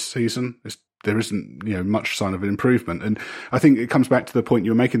this season. There isn't, much sign of an improvement. And I think it comes back to the point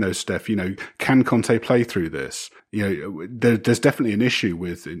you were making, though, Steph, can Conte play through this? There's definitely an issue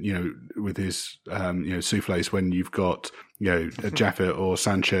with, with his, souffles when you've got, Jaffet or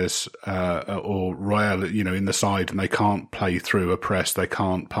Sanchez, or Royale, in the side, and they can't play through a press, they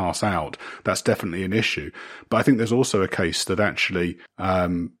can't pass out. That's definitely an issue. But I think there's also a case that actually,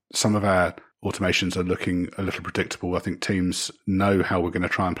 some of our automations are looking a little predictable. I think teams know how we're going to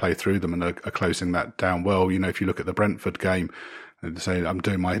try and play through them and are closing that down well. If you look at the Brentford game, and say I'm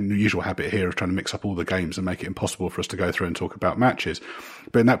doing my usual habit here of trying to mix up all the games and make it impossible for us to go through and talk about matches.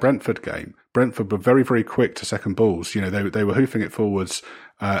 But in that Brentford game, Brentford were very, very quick to second balls. They were hoofing it forwards,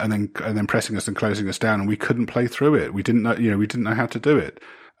 and then pressing us and closing us down, and we couldn't play through it. We didn't know how to do it.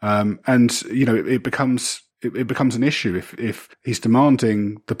 It becomes an issue if he's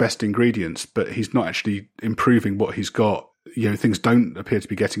demanding the best ingredients, but he's not actually improving what he's got. Things don't appear to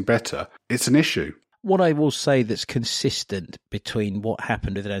be getting better. It's an issue. What I will say that's consistent between what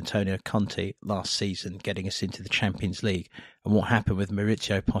happened with Antonio Conte last season, getting us into the Champions League, and what happened with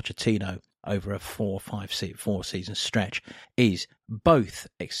Mauricio Pochettino over a 4-season stretch is both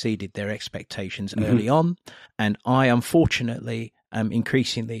exceeded their expectations early on. And I, unfortunately, am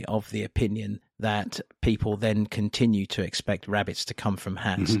increasingly of the opinion that people then continue to expect rabbits to come from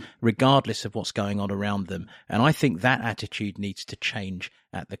hats, regardless of what's going on around them. And I think that attitude needs to change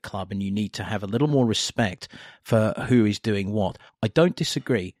at the club, and you need to have a little more respect for who is doing what. I don't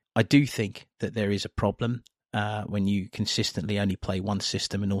disagree. I do think that there is a problem when you consistently only play one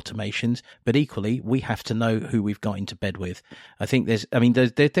system and automations, but equally we have to know who we've got into bed with. I think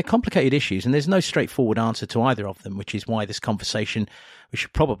they're complicated issues, and there's no straightforward answer to either of them, which is why this conversation, we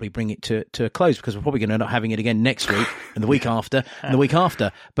should probably bring it to a close, because we're probably going to end up having it again next week and the week after and the week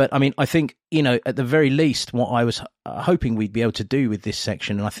after. But I think, at the very least, what I was hoping we'd be able to do with this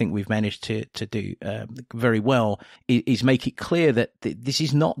section, and I think we've managed to do very well, is make it clear that this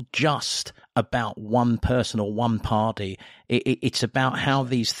is not just about one person or one party. It's about how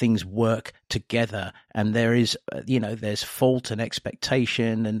these things work together, and there is, there's fault and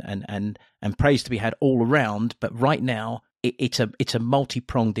expectation and praise to be had all around. But right now, it's a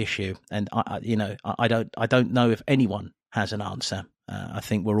multi-pronged issue, and I don't know if anyone has an answer. I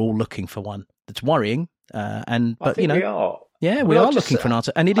think we're all looking for one. That's worrying, we are. Yeah, we are looking for an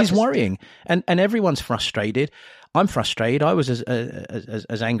answer, and it is worrying, and everyone's frustrated. I'm frustrated. I was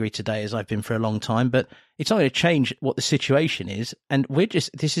as angry today as I've been for a long time, but it's not going to change what the situation is, and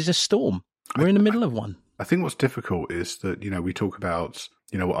this is a storm. We're in the middle of one. I think what's difficult is that, we talk about,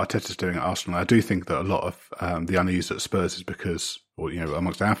 what Arteta's doing at Arsenal. I do think that a lot of the unease at Spurs is because, or,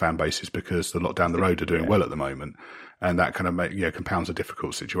 amongst our fan base is because the lot down the road are doing well at the moment. And that kind of compounds a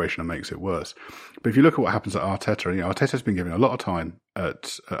difficult situation and makes it worse. But if you look at what happens at Arteta, Arteta's been given a lot of time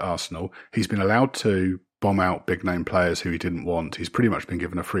at Arsenal. He's been allowed to bomb out big name players who he didn't want. He's pretty much been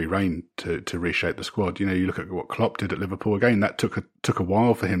given a free rein to reshape the squad. You look at what Klopp did at Liverpool again. That took a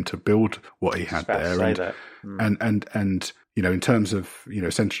while for him to build what he had there. And in terms of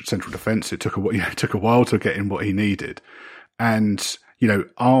central defence, it took a while to get in what he needed. And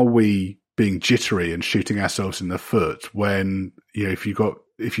are we being jittery and shooting ourselves in the foot when if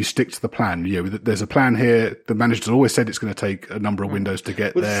you stick to the plan, there's a plan here. The manager's always said it's going to take a number of windows to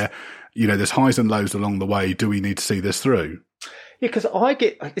get there. There's highs and lows along the way. Do we need to see this through? Yeah, because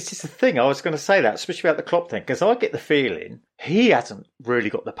this is the thing, I was going to say that, especially about the Klopp thing, because I get the feeling he hasn't really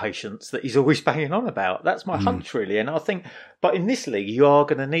got the patience that he's always banging on about. That's my hunch, really. And I think, but in this league, you are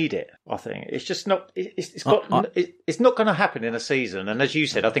going to need it, I think. It's just not, it's not going to happen in a season. And as you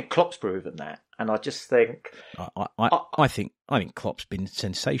said, I think Klopp's proven that. And I just think... I think Klopp's been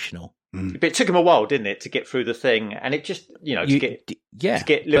sensational. But it took him a while, didn't it, to get through the thing, and it just, to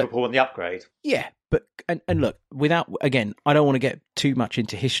get Liverpool on the upgrade. Yeah, but and look, I don't want to get too much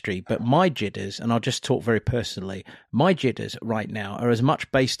into history, but my jitters, and I'll just talk very personally, my jitters right now are as much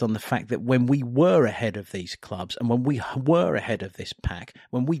based on the fact that when we were ahead of these clubs and when we were ahead of this pack,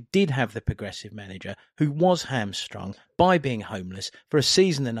 when we did have the progressive manager who was hamstrung by being homeless for a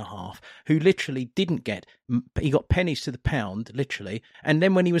season and a half, who literally he got pennies to the pound, literally, and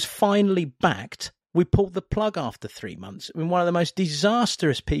then when he was finally backed, we pulled the plug after 3 months in one of the most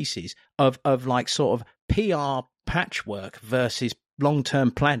disastrous pieces of like sort of PR patchwork versus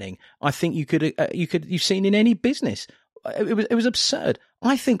long-term planning I think you've seen in any business. It was absurd.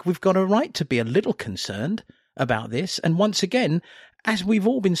 I think we've got a right to be a little concerned about this. And once again, as we've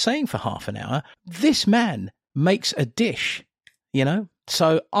all been saying for half an hour, this man makes a dish,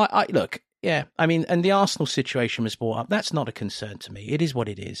 So I look. Yeah, I mean, and the Arsenal situation was brought up. That's not a concern to me. It is what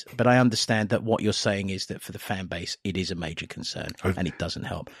it is. But I understand that what you're saying is that for the fan base, it is a major concern, and it doesn't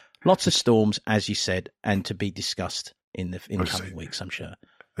help. Lots of storms, as you said, and to be discussed in coming weeks, I'm sure.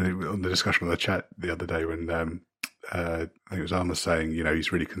 On the discussion with the chat the other day when I think it was Armour saying,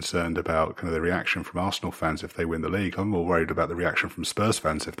 he's really concerned about kind of the reaction from Arsenal fans if they win the league. I'm more worried about the reaction from Spurs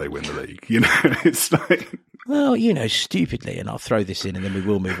fans if they win the league. It's like... Well, stupidly, and I'll throw this in and then we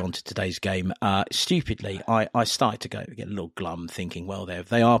will move on to today's game. Stupidly, I started to get a little glum thinking, well,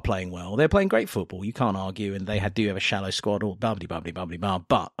 they are playing well. They're playing great football. You can't argue. And they do have a shallow squad, all bubbly.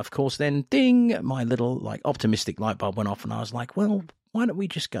 But, of course, then, ding, my little optimistic light bulb went off and I was like, well, why don't we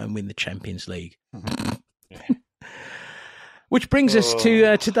just go and win the Champions League? Which brings us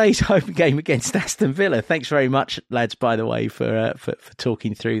to today's home game against Aston Villa. Thanks very much, lads, by the way, for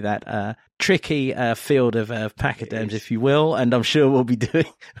talking through that tricky field of pachyderms, if you will. And I'm sure we'll be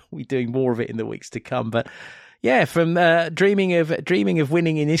doing more of it in the weeks to come. But yeah, from dreaming of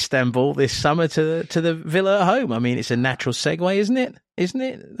winning in Istanbul this summer to the Villa at home. I mean, it's a natural segue, isn't it? Isn't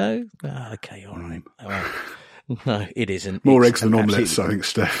it? No. Oh, okay, all right. Well, no, it isn't. More eggs than omelettes, I think,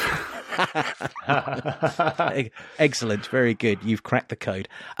 Steph. Excellent, very good. You've cracked the code.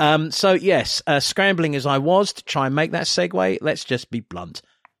 So yes, scrambling as I was to try and make that segue, let's just be blunt.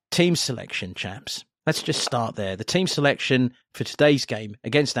 Team selection, chaps. Let's just start there. The team selection for today's game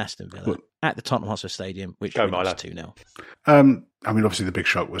against Aston Villa at the Tottenham Hotspur Stadium, which was 2-0. I mean, obviously the big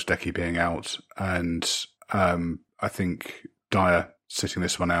shock was Decky being out, and I think Dyer sitting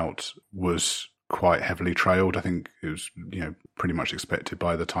this one out was quite heavily trailed. I think it was, pretty much expected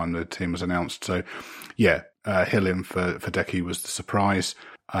by the time the team was announced. So, yeah, Hill in for Decky was the surprise.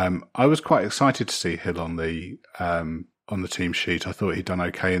 I was quite excited to see Hill on the team sheet. I thought he'd done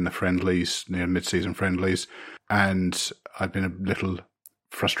okay in the friendlies, mid-season friendlies, and I'd been a little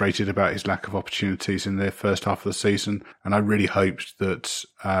frustrated about his lack of opportunities in the first half of the season, and I really hoped that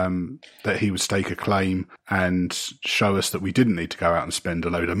that he would stake a claim and show us that we didn't need to go out and spend a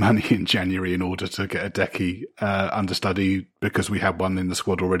load of money in January in order to get a Decky understudy, because we had one in the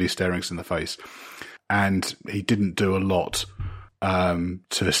squad already staring us in the face. And he didn't do a lot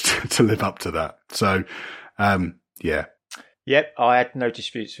to live up to that. So, yeah. Yep, I had no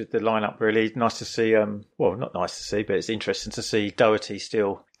disputes with the lineup, really. Nice to see, well, not nice to see, but it's interesting to see Doherty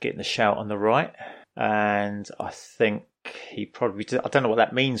still getting the shout on the right. And I think he probably, I don't know what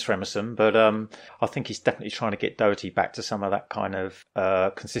that means for Emerson, but I think he's definitely trying to get Doherty back to some of that kind of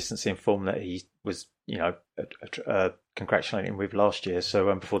consistency and form that he was, congratulating with last year.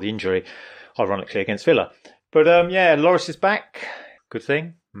 So before the injury, ironically, against Villa. But yeah, Lloris is back. Good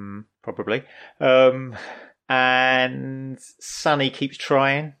thing. probably. And Sonny keeps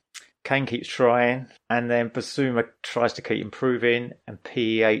trying. Kane keeps trying. And then Basuma tries to keep improving. And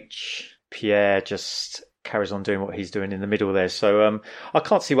Pierre just carries on doing what he's doing in the middle there. So I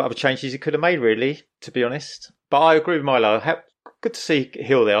can't see what other changes he could have made, really, to be honest. But I agree with Milo. Good to see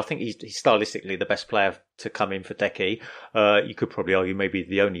Hill there. I think he's stylistically the best player to come in for Decky. You could probably argue maybe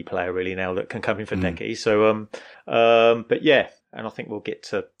the only player really now that can come in for Decky. So, but yeah, and I think we'll get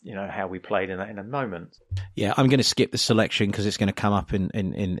to how we played in that in a moment. Yeah, I'm going to skip the selection because it's going to come up in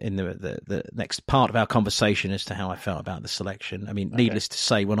the next part of our conversation as to how I felt about the selection. I mean, needless to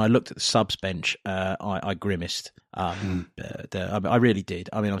say, when I looked at the subs bench, I grimaced. I really did.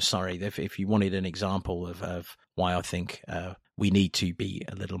 I mean, I'm sorry if you wanted an example of why I think we need to be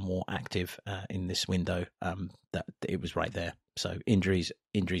a little more active in this window. That it was right there. So injuries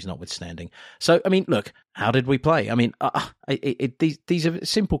notwithstanding. So I mean, look, how did we play? I mean, these are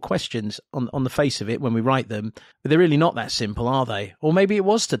simple questions on the face of it when we write them, but they're really not that simple, are they? Or maybe it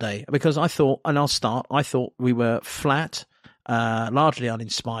was today, because I thought we were flat, largely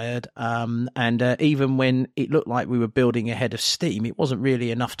uninspired, and even when it looked like we were building a head of steam, it wasn't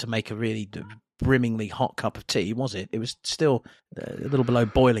really enough to make a really brimmingly hot cup of tea, was it? It was still a little below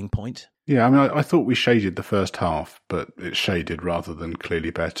boiling point. Yeah, I mean, I thought we shaded the first half, but it shaded rather than clearly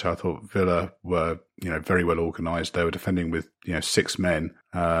better. I thought Villa were, very well organised. They were defending with, 6 men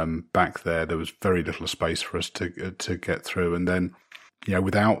back there. There was very little space for us to get through. And then,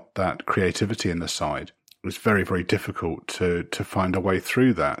 without that creativity in the side, it was very, very difficult to find a way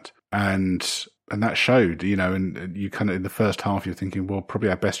through that. And that showed, and you kind of, in the first half, you're thinking, well, probably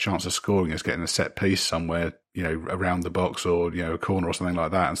our best chance of scoring is getting a set piece somewhere, around the box or, a corner or something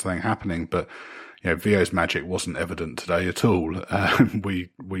like that, and something happening. But, Vio's magic wasn't evident today at all. We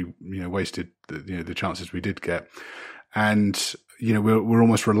wasted the chances we did get. And, we're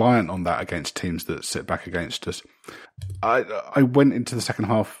almost reliant on that against teams that sit back against us. I went into the second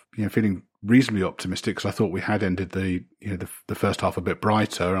half, feeling reasonably optimistic because I thought we had ended the first half a bit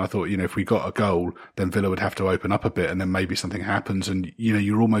brighter, and I thought if we got a goal, then Villa would have to open up a bit, and then maybe something happens, and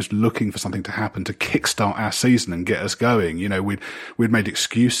you're almost looking for something to happen to kickstart our season and get us going. We'd made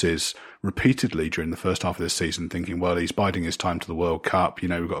excuses repeatedly during the first half of this season, thinking, well, he's biding his time to the World Cup.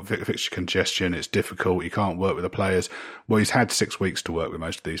 We've got fixture congestion. It's difficult. He can't work with the players. Well, he's had 6 weeks to work with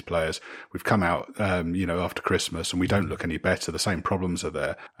most of these players. We've come out, after Christmas, and we don't look any better. The same problems are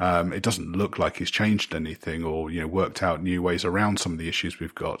there. It doesn't look like he's changed anything or, worked out new ways around some of the issues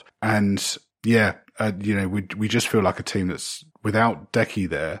we've got. And yeah, we just feel like a team that's without Decky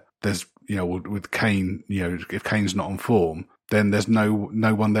there. There's, with Kane, if Kane's not on form, then there's no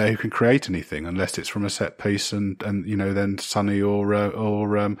one there who can create anything unless it's from a set piece and then Sonny or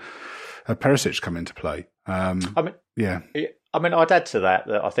Perisic come into play. I'd add to that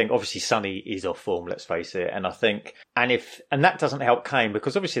I think obviously Sonny is off form, let's face it, and I think and that doesn't help Kane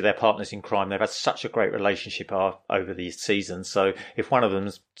because obviously they're partners in crime. They've had such a great relationship over these seasons. So if one of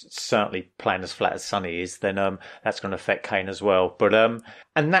them's certainly playing as flat as Sonny is, then that's going to affect Kane as well. But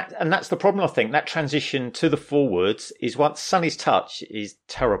and that's the problem. I think that transition to the forwards is once Sonny's touch is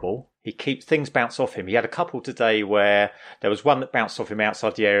terrible. He keeps things bounce off him. He had a couple today where there was one that bounced off him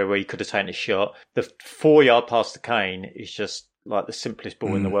outside the area where he could have taken a shot. The 4-yard pass to Kane is just like the simplest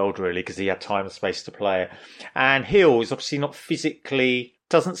ball in the world, really, because he had time and space to play it. And Hill is obviously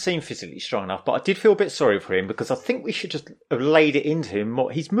doesn't seem physically strong enough, but I did feel a bit sorry for him because I think we should just have laid it into him more.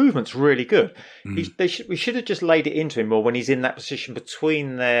 His movement's really good. We should have just laid it into him more when he's in that position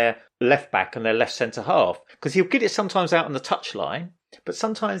between their left back and their left centre half, because he'll get it sometimes out on the touchline, but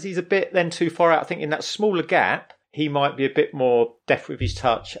sometimes he's a bit then too far out. I think in that smaller gap, he might be a bit more deft with his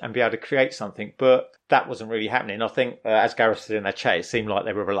touch and be able to create something, but that wasn't really happening. I think, as Gareth said in their chat, it seemed like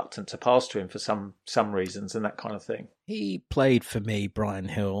they were reluctant to pass to him for some reasons and that kind of thing. He played for me, Brian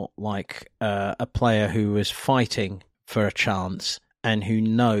Hill, like a player who was fighting for a chance and who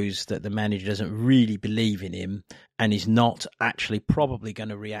knows that the manager doesn't really believe in him and is not actually probably going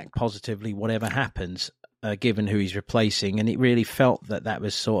to react positively whatever happens. Given who he's replacing, and it really felt that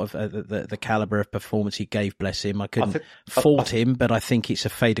was sort of the calibre of performance he gave, bless him. I couldn't fault him, but I think it's a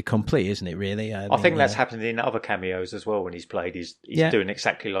fait accompli, isn't it, really? I think that's happened in other cameos as well when he's played. He's doing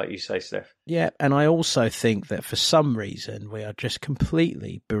exactly like you say, Steph. Yeah, and I also think that for some reason we are just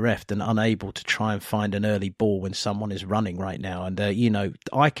completely bereft and unable to try and find an early ball when someone is running right now. And,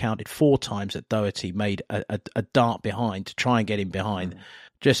 I counted 4 times that Doherty made a dart behind to try and get him behind.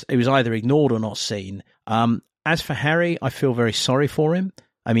 Just it was either ignored or not seen. As for Harry, I feel very sorry for him.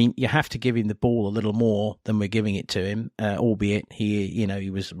 I mean, you have to give him the ball a little more than we're giving it to him, albeit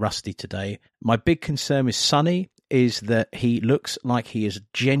he was rusty today. My big concern with Sonny is that he looks like he has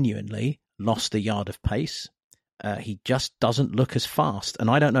genuinely lost a yard of pace. He just doesn't look as fast. And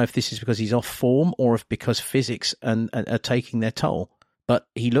I don't know if this is because he's off form or if because physics are taking their toll. But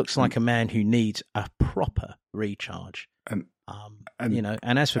he looks like a man who needs a proper recharge. And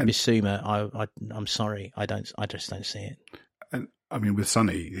as for Bissouma, I'm sorry, I just don't see it. And I mean, with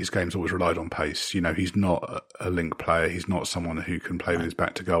Sonny, his game's always relied on pace. You know, he's not a link player. He's not someone who can play with his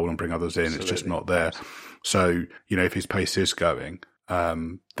back to goal and bring others in. Absolutely. It's just not there. So, you know, if his pace is going,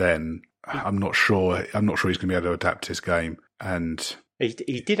 then I'm not sure he's going to be able to adapt his game. And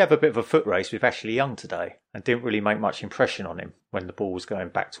he did have a bit of a foot race with Ashley Young today and didn't really make much impression on him when the ball was going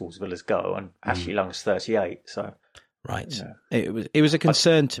back towards Villa's goal. And Ashley Young's 38, so. Right. Yeah. It was a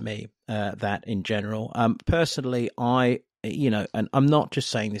concern to me that in general. Personally, and I'm not just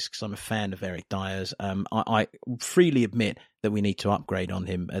saying this because I'm a fan of Eric Dyer's. I freely admit that we need to upgrade on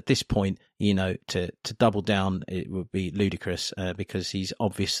him at this point. You know, to double down, it would be ludicrous because he's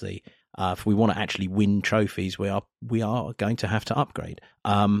obviously, if we want to actually win trophies, we are going to have to upgrade.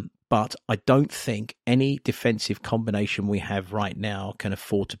 But I don't think any defensive combination we have right now can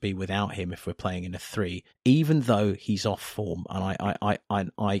afford to be without him if we're playing in a 3, even though he's off form. And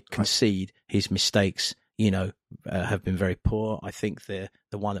I concede his mistakes, have been very poor. I think the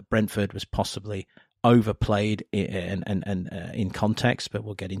one at Brentford was possibly overplayed and in context, but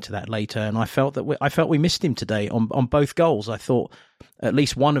we'll get into that later. And I felt we missed him today on both goals. I thought at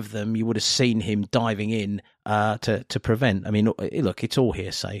least one of them you would have seen him diving in to prevent. I mean, look, it's all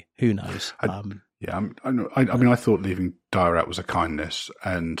hearsay. Who knows? I mean, I thought leaving Dyer out was a kindness,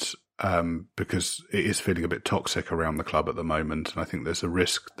 and because it is feeling a bit toxic around the club at the moment, and I think there's a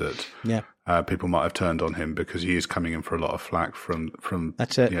risk that people might have turned on him because he is coming in for a lot of flack from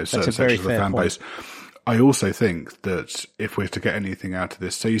certain sections of the fan base. I also think that if we're to get anything out of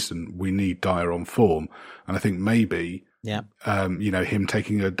this season, we need Dyer on form, and I think maybe him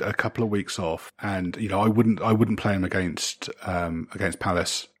taking a couple of weeks off, and I wouldn't play him against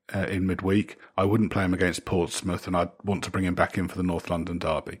Palace in midweek. I wouldn't play him against Portsmouth, and I'd want to bring him back in for the North London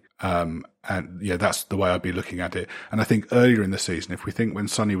derby. That's the way I'd be looking at it. And I think earlier in the season, if we think when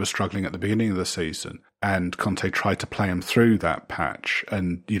Sonny was struggling at the beginning of the season and Conte tried to play him through that patch,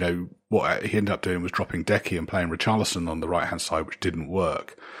 and what he ended up doing was dropping Decky and playing Richarlison on the right hand side, which didn't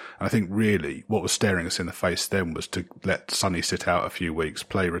work. And I think really what was staring us in the face then was to let Sonny sit out a few weeks,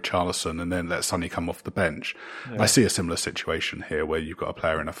 play Richarlison, and then let Sonny come off the bench. Yeah. I see a similar situation here where you've got a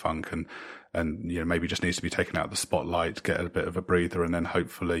player in a funk and maybe just needs to be taken out of the spotlight, get a bit of a breather, and then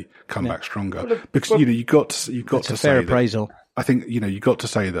hopefully come back stronger. Because you got to fair appraisal. I think you got to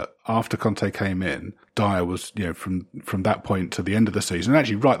say that after Conte came in, Dyer was from that point to the end of the season, and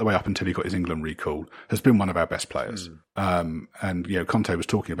actually right the way up until he got his England recall, has been one of our best players. And Conte was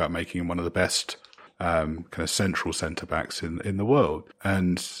talking about making him one of the best kind of central centre backs in the world.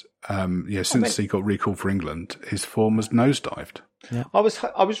 And since he got recalled for England, his form has nosedived. Yeah. I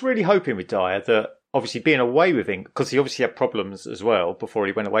was really hoping with Dyer that obviously being away with him, because he obviously had problems as well before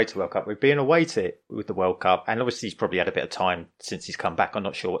he went away to the World Cup, with being away with the World Cup, and obviously he's probably had a bit of time since he's come back. I'm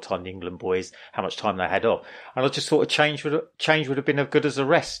not sure what time the England boys, how much time they had off, and I just thought a change would have been as good as a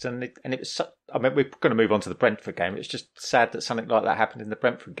rest. And it was, I mean, we're going to move on to the Brentford game. It's just sad that something like that happened in the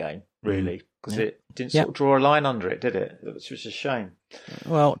Brentford game, really, because it didn't sort of draw a line under it, did it? It was just a shame.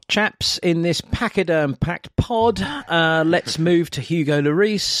 Well, chaps, in this packed pod, let's move to Hugo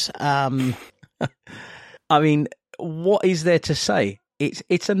Lloris. I mean, what is there to say?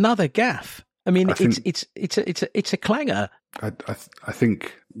 It's another gaff. I mean, it's a clanger. I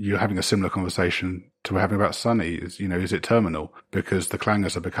think you're having a similar conversation to we're having about Sonny. Is it terminal? Because the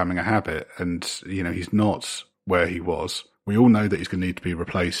clangers are becoming a habit, and he's not where he was. We all know that he's going to need to be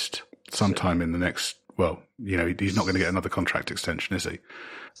replaced sometime in the next. Well, he's not going to get another contract extension, is he?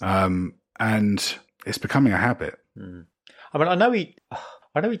 And it's becoming a habit. I mean, I know he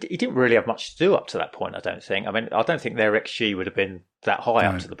didn't really have much to do up to that point, I don't think. I mean, I don't think their XG would have been that high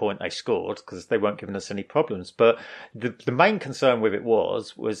up to the point they scored, because they weren't giving us any problems. But the main concern with it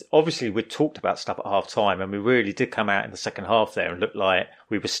was obviously we talked about stuff at half time, and we really did come out in the second half there and look like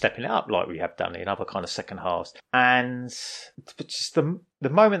we were stepping it up like we have done in other kind of second halves. And just the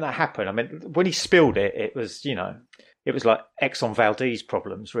moment that happened, I mean, when he spilled it, it was, it was like Exxon Valdez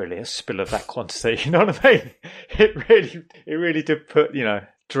problems, really, a spill of that quantity. You know what I mean? It really did put,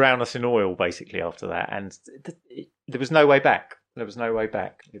 drown us in oil, basically, after that. And there was no way back. There was no way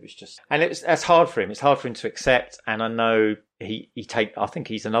back. It was just, and that's hard for him. It's hard for him to accept. And I know I think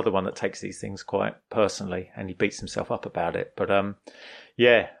he's another one that takes these things quite personally, and he beats himself up about it. But,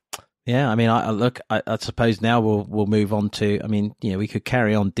 yeah. Yeah, I mean, I suppose now we'll move on to. I mean, we could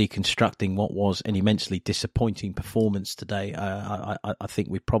carry on deconstructing what was an immensely disappointing performance today. I think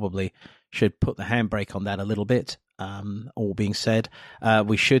we probably should put the handbrake on that a little bit. All being said,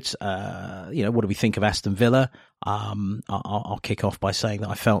 we should. What do we think of Aston Villa? I'll kick off by saying that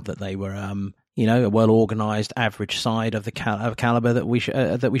I felt that they were, a well organised, average side of the calibre that we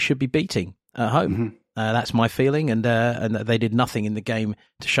should be beating at home. Mm-hmm. That's my feeling, and they did nothing in the game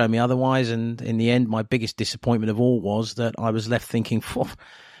to show me otherwise. And in the end, my biggest disappointment of all was that I was left thinking,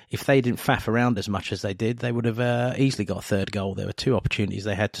 if they didn't faff around as much as they did, they would have easily got a third goal. There were 2 opportunities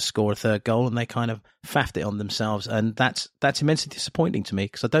they had to score a third goal, and they kind of faffed it on themselves. And that's immensely disappointing to me,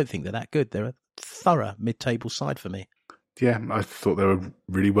 because I don't think they're that good. They're a thorough mid-table side for me. Yeah, I thought they were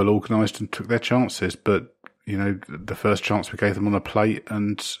really well organised and took their chances, but the first chance we gave them on a plate,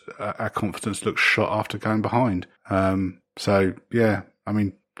 and our confidence looked shot after going behind. So yeah, I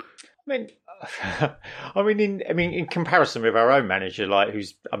mean, in comparison with our own manager,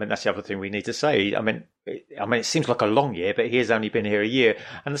 that's the other thing we need to say. I mean, it seems like a long year, but he has only been here a year,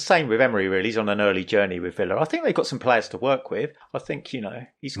 and the same with Emery. Really, he's on an early journey with Villa. I think they've got some players to work with. I think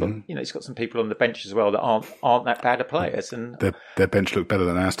he's got he's got some people on the bench as well that aren't that bad of players, and their bench looked better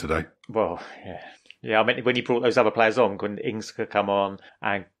than ours today. Well, yeah. Yeah, I mean, when he brought those other players on, when Ings could come on,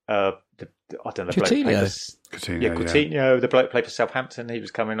 and I don't know, Coutinho, the bloke played for Southampton, he was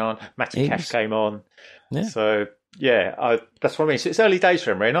coming on. Matty Cash came on. Yeah. So, yeah, that's what I mean. So it's early days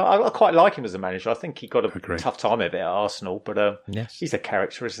for him, and I quite like him as a manager. I think he got a tough time of it at Arsenal, but he's a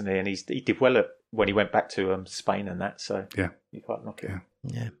character, isn't he? And he did well when he went back to Spain and that, so yeah, you quite knock it.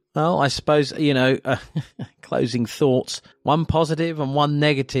 Yeah. Well, I suppose, closing thoughts, one positive and one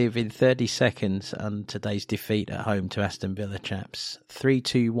negative in 30 seconds on today's defeat at home to Aston Villa, chaps.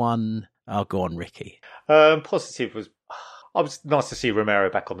 3-2-1. Oh, go on, Ricky. Positive was, it was nice to see Romero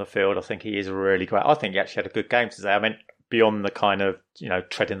back on the field. I think he is really great. I think he actually had a good game today. I mean, beyond the kind of,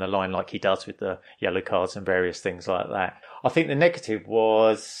 treading the line like he does with the yellow cards and various things like that. I think the negative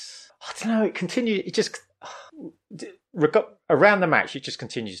was, I don't know, it continued, it just... Around the match, it just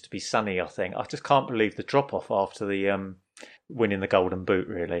continues to be sunny, I think. I just can't believe the drop-off after the winning the Golden Boot,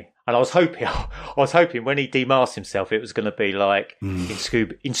 really. And I was hoping when he demasked himself, it was going to be like in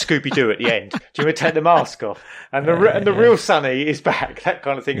Scooby-Doo at the end. Do you want to take the mask off? And the real Sonny is back, that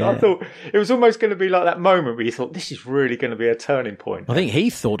kind of thing. Yeah. I thought it was almost going to be like that moment where you thought, this is really going to be a turning point. I think he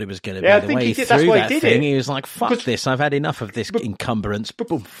thought it was going to be the way he threw that thing. He was like, fuck this, I've had enough of this encumbrance.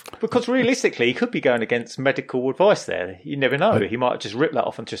 Because realistically, he could be going against medical advice there. You never know. He might have just ripped that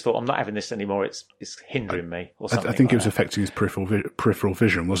off and just thought, I'm not having this anymore, it's hindering me, or something. I think it was affecting his peripheral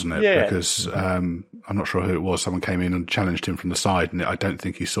vision, wasn't it? Yeah. Because I'm not sure who it was. Someone came in and challenged him from the side, and I don't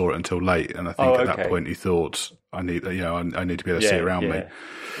think he saw it until late. And I think at that point he thought, I need to be able to see around me.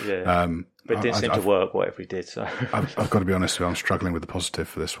 Yeah. But it didn't seem to work, whatever he did. So I've got to be honest with you, I'm struggling with the positive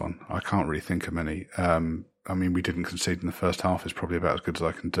for this one. I can't really think of many. I mean, we didn't concede in the first half. It's probably about as good as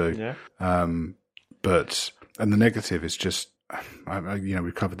I can do. Yeah. And the negative is just,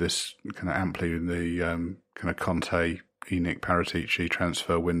 we covered this kind of amply in the kind of Conte, ENIC, Paratici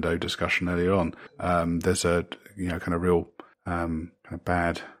transfer window discussion earlier on. There's a kind of real kind of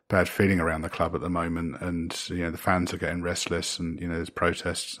bad feeling around the club at the moment, and the fans are getting restless, and there's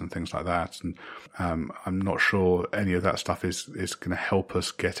protests and things like that, and I'm not sure any of that stuff is going to help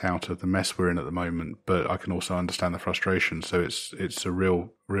us get out of the mess we're in at the moment. But I can also understand the frustration. So it's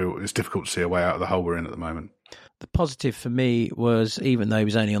difficult to see a way out of the hole we're in at the moment. The positive for me was, even though he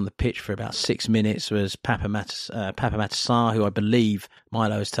was only on the pitch for about 6 minutes, was Papa Matar Sarr, who I believe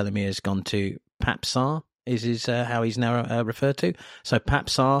Milo is telling me has gone to Pap Sarr, is how he's now referred to. So Pap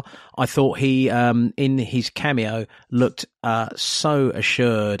Sarr, I thought he, in his cameo, looked so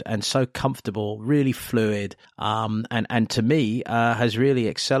assured and so comfortable, really fluid, and to me has really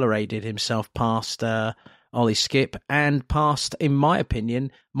accelerated himself past Ollie Skip, and past, in my opinion,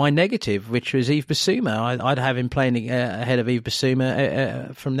 my negative, which was Yves Bissouma. I'd have him playing ahead of Yves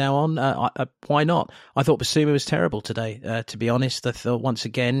Bissouma from now on. Why not? I thought Bissouma was terrible today, to be honest. I thought once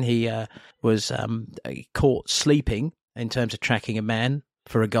again he was caught sleeping in terms of tracking a man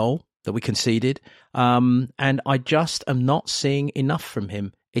for a goal that we conceded. And I just am not seeing enough from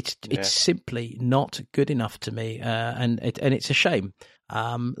him. It's simply not good enough to me, and it's a shame.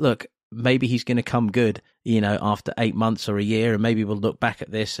 Look, maybe he's going to come good, after 8 months or a year, and maybe we'll look back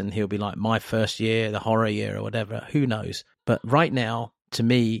at this and he'll be like, my first year, the horror year or whatever. Who knows? But right now, to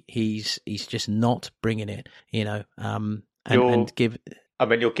me, he's just not bringing it, and give. I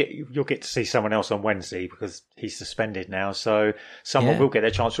mean, you'll get to see someone else on Wednesday because he's suspended now. So someone will get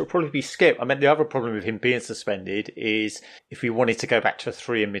their chance. It'll probably be Skip. I mean, the other problem with him being suspended is if we wanted to go back to a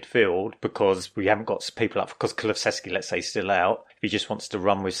 3 in midfield because we haven't got people up, because Kulusevski, let's say, is still out. If he just wants to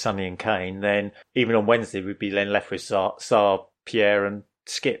run with Sonny and Kane, then even on Wednesday, we'd be then left with Sarr, Pierre and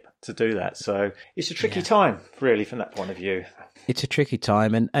Skip to do that. So it's a tricky time, really, from that point of view. It's a tricky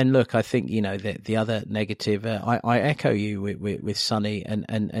time, and look, I think the other negative. I echo you with Sonny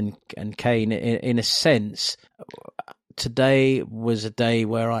and Kane in a sense. Today was a day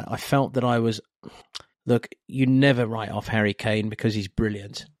where I felt that I was. Look, you never write off Harry Kane because he's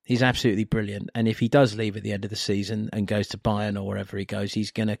brilliant. He's absolutely brilliant, and if he does leave at the end of the season and goes to Bayern or wherever he goes,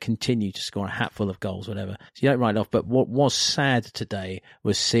 he's going to continue to score a hatful of goals, whatever. So you don't write it off. But what was sad today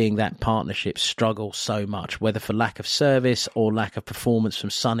was seeing that partnership struggle so much, whether for lack of service or lack of performance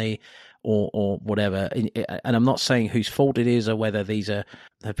from Sonny or whatever. And I'm not saying whose fault it is or whether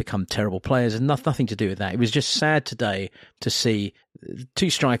they've become terrible players. And nothing to do with that. It was just sad today to see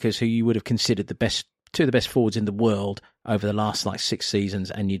two strikers who you would have considered two of the best forwards in the world over the last 6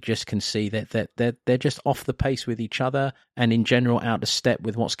 seasons, and you just can see that they're just off the pace with each other, and in general out of step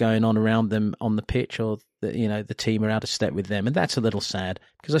with what's going on around them on the pitch, or the team are out of step with them, and that's a little sad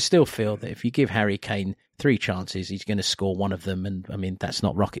because I still feel that if you give Harry Kane 3 chances, he's going to score one of them, and I mean that's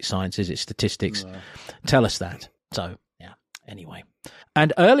not rocket science, is it? Statistics tell us that. So yeah. Anyway,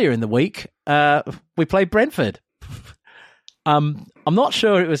 and earlier in the week we played Brentford. I'm not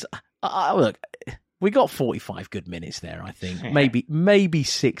sure it was. Look. We got 45 good minutes there, I think. Maybe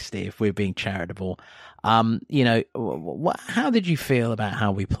 60 if we're being charitable. How did you feel about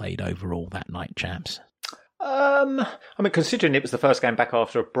how we played overall that night, chaps? I mean, considering it was the first game back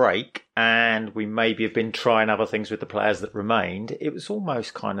after a break and we maybe have been trying other things with the players that remained, it was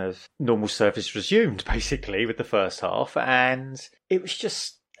almost kind of normal service resumed, basically, with the first half. And it was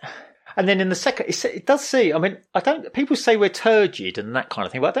just... And then in the second, it does see, I mean, people say we're turgid and that kind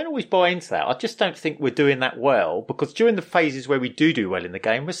of thing, but I don't always buy into that. I just don't think we're doing that well, because during the phases where we do well in the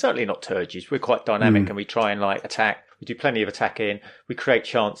game, we're certainly not turgid. We're quite dynamic and we try and attack. We do plenty of attacking. We create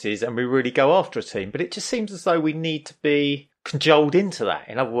chances and we really go after a team. But it just seems as though we need to be cajoled into that.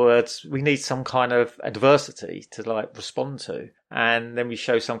 In other words, we need some kind of adversity to respond to. And then we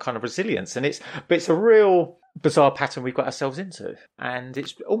show some kind of resilience. And it's a real bizarre pattern we've got ourselves into. And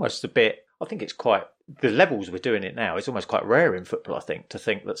it's almost a bit, I think it's quite, the levels we're doing it now, it's almost quite rare in football, I think, to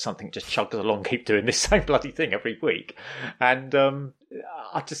think that something just chugs along, keep doing this same bloody thing every week. And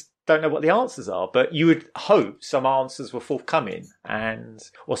I just don't know what the answers are, but you would hope some answers were forthcoming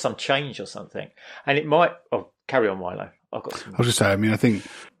or some change or something. And it might, carry on, Milo. I was just saying, I mean, I think,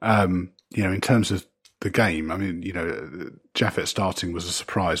 in terms of the game, I mean, Japhet starting was a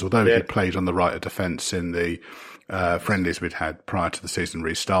surprise, although he played on the right of defence in the friendlies we'd had prior to the season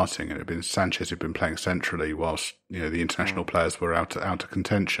restarting, and it had been Sanchez who'd been playing centrally whilst, the international players were out of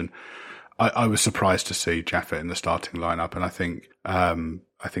contention. I was surprised to see Japhet in the starting lineup, and I think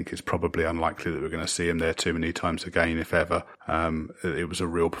it's probably unlikely that we're going to see him there too many times again, if ever. It was a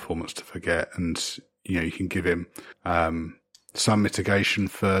real performance to forget, and you can give him some mitigation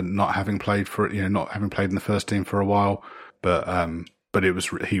for not having played not having played in the first team for a while, but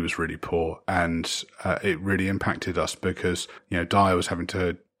he was really poor, and it really impacted us because Dyer was having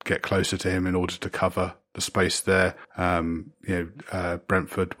to get closer to him in order to cover the space there.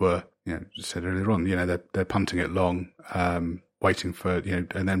 Brentford were, said earlier on, they're punting it long, waiting for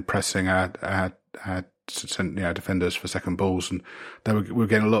and then pressing our defenders for second balls, and we were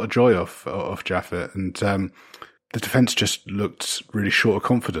getting a lot of joy off Japhet, and the defence just looked really short of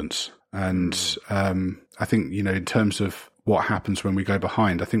confidence. And I think in terms of what happens when we go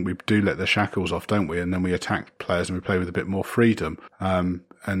behind, I think we do let the shackles off, don't we? And then we attack players and we play with a bit more freedom.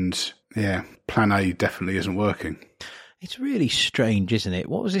 And yeah, plan A definitely isn't working. It's really strange, isn't it?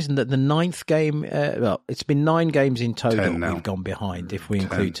 What was this? The 9th game? It's been 9 games in total we've gone behind, if we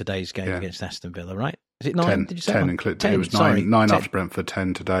include today's game against Aston Villa, right? Is it 9? 10, did you say 10? It was 9 after Brentford,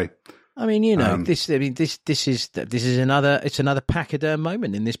 10 today. I mean, this is another pachyderm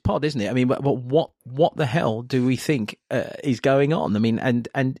moment in this pod, isn't it? I mean, but what the hell do we think is going on? I mean, and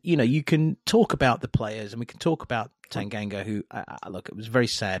you can talk about the players, and we can talk about Tanganga, who look, it was very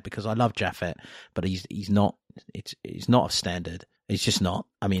sad because I love Japhet, but he's not a standard. He's just not.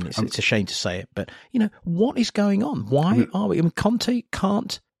 I mean, it's a shame to say it, but what is going on? Why are we? I mean, Conte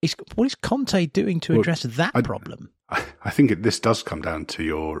can't. What is Conte doing to address that problem? I think this does come down to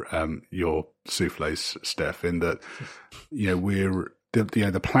your souffles, Steph, in that we're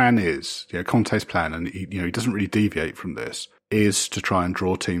the plan is, Conte's plan, and he doesn't really deviate from this, is to try and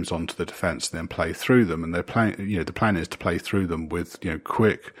draw teams onto the defence and then play through them. And the plan is to play through them with,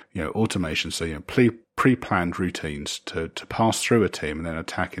 quick, automation. So, pre-planned routines to pass through a team and then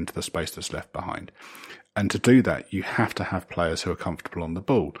attack into the space that's left behind. And to do that, you have to have players who are comfortable on the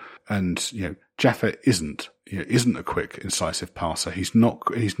ball. And, Jaffa isn't a quick, incisive passer. He's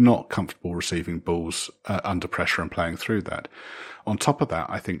not comfortable receiving balls under pressure and playing through that. On top of that,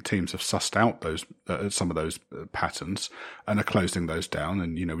 I think teams have sussed out some of those patterns and are closing those down.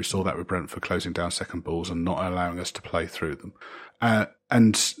 And, we saw that with Brentford closing down second balls and not allowing us to play through them.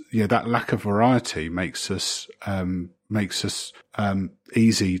 And that lack of variety makes us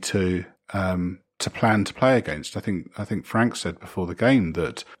easy to plan to play against. I think Frank said before the game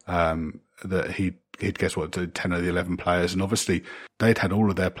that he'd guess what, 10 of the 11 players, and obviously they'd had all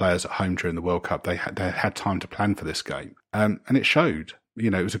of their players at home during the World Cup. They had time to plan for this game, and it showed.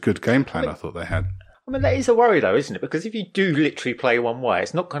 It was a good game plan. I thought they had. I mean, that is a worry, though, isn't it? Because if you do literally play one way,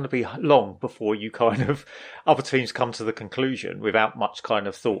 it's not going to be long before you other teams come to the conclusion without much kind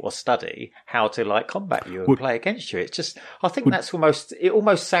of thought or study how to combat you and play against you. It's just, I think it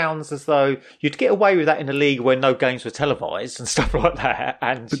almost sounds as though you'd get away with that in a league where no games were televised and stuff like that.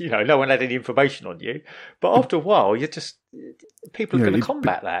 And, no one had any information on you. But after a while, people are going to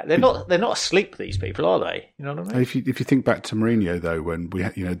combat that. They're not asleep, these people, are they? You know what I mean? If you think back to Mourinho, though, when we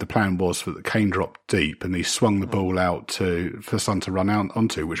had, the plan was for the Kane dropped deep and he swung the ball out for Son to run out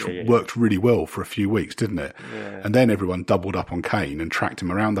onto, which worked really well for a few weeks, didn't it? Yeah. And then everyone doubled up on Kane and tracked him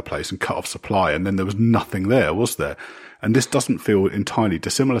around the place and cut off supply, and then there was nothing there, was there? And this doesn't feel entirely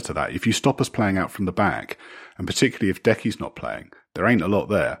dissimilar to that. If you stop us playing out from the back, and particularly if Decky's not playing, there ain't a lot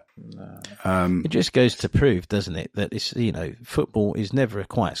there. No. It just goes to prove, doesn't it, that it's, football is never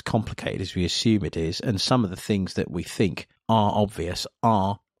quite as complicated as we assume it is, and some of the things that we think are obvious.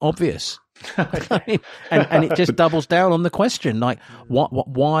 and it just doubles down on the question,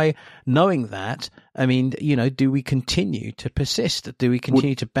 why, knowing that, do we continue to persist? Do we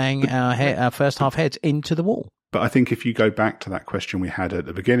continue to bang our first half heads into the wall? But I think if you go back to that question we had at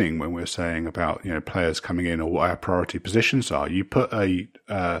the beginning when we were saying about, players coming in or what our priority positions are, you put a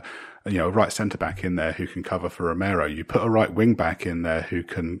right centre back in there who can cover for Romero. You put a right wing back in there who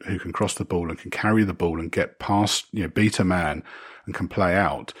can cross the ball and can carry the ball and get past, beat a man and can play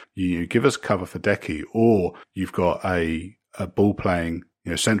out. You give us cover for Decky, or you've got a ball playing,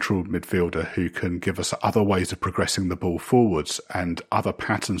 central midfielder who can give us other ways of progressing the ball forwards and other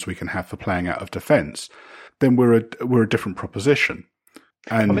patterns we can have for playing out of defence. Then we're a different proposition.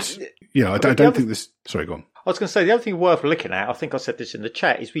 And, I don't think this... Sorry, go on. I was going to say, the other thing worth looking at, I think I said this in the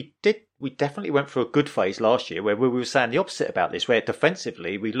chat, is we definitely went through a good phase last year where we were saying the opposite about this, where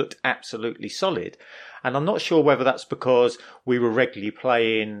defensively we looked absolutely solid. And I'm not sure whether that's because we were regularly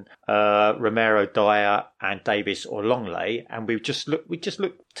playing Romero, Dyer and Davis or Longley, and we just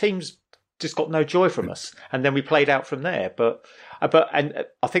looked teams just got no joy from us. And then we played out from there. But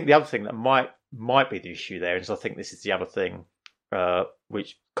I think the other thing that might be the issue there is, I think this is the other thing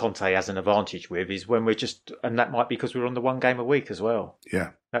which Conte has an advantage with, is when and that might be because we're on the one game a week as well.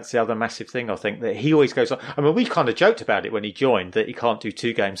 Yeah. That's the other massive thing, I think, that he always goes on. I mean, we kind of joked about it when he joined that he can't do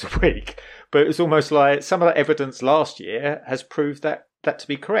 2 games a week, but it was almost like some of that evidence last year has proved that to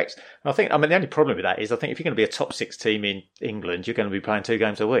be correct. And the only problem with that is, I think if you're going to be a top 6 team in England, you're going to be playing 2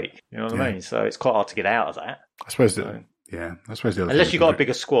 games a week. You know what I mean? So it's quite hard to get out of that. I suppose the other unless you've got a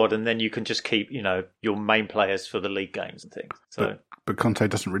bigger squad, and then you can just keep, your main players for the league games and things. So, but Conte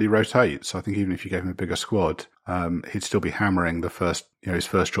doesn't really rotate. So I think even if you gave him a bigger squad, he'd still be hammering his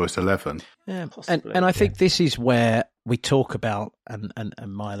first choice 11. Yeah, possibly. And I think this is where we talk about, and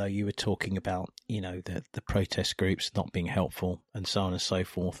Milo, you were talking about, the protest groups not being helpful and so on and so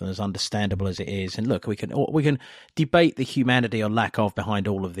forth, and as understandable as it is. And look, we can debate the humanity or lack of behind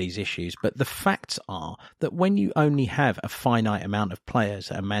all of these issues, but the facts are that when you only have a finite amount of players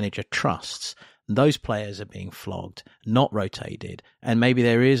that a manager trusts, those players are being flogged, not rotated, and maybe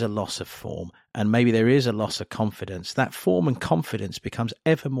there is a loss of form, and maybe there is a loss of confidence. That form and confidence becomes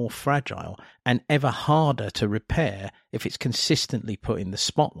ever more fragile and ever harder to repair if it's consistently put in the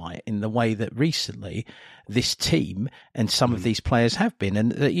spotlight in the way that recently this team and some of these players have been.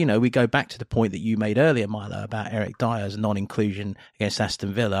 And, we go back to the point that you made earlier, Milo, about Eric Dyer's non-inclusion against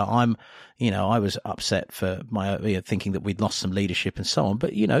Aston Villa. I was upset for my thinking that we'd lost some leadership and so on.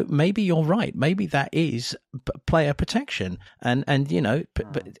 But, maybe you're right. Maybe that is player protection. And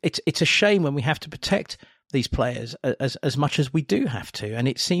but it's a shame when we have to protect these players as much as we do have to. And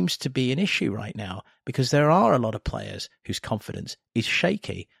it seems to be an issue right now because there are a lot of players whose confidence is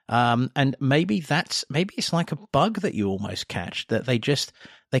shaky. And maybe it's like a bug that you almost catch, that they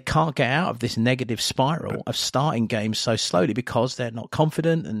can't get out of this negative spiral of starting games so slowly because they're not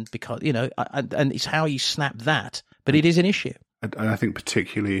confident, and because, and it's how you snap that. But it is an issue. And I think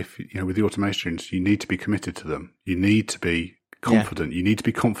particularly if, with the automations, you need to be committed to them. You need to be confident. Yeah. You need to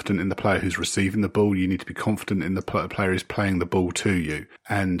be confident in the player who's receiving the ball. You need to be confident in the player who's playing the ball to you.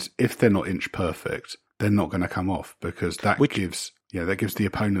 And if they're not inch perfect, they're not going to come off, because that gives the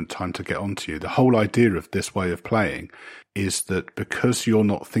opponent time to get onto you. The whole idea of this way of playing is that because you're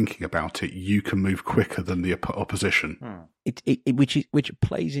not thinking about it, you can move quicker than the opposition. Which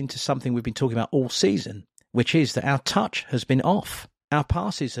plays into something we've been talking about all season, which is that our touch has been off. Our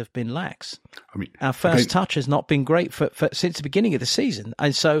passes have been lax. Our first touch has not been great for since the beginning of the season.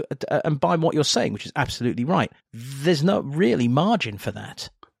 And so, and by what you're saying, which is absolutely right, there's not really margin for that.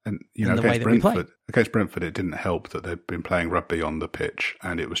 And, against Brentford, it didn't help that they'd been playing rugby on the pitch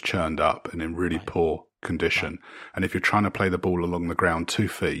and it was churned up and in really poor condition. Right. And if you're trying to play the ball along the ground 2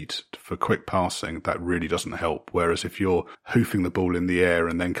 feet for quick passing, that really doesn't help. Whereas if you're hoofing the ball in the air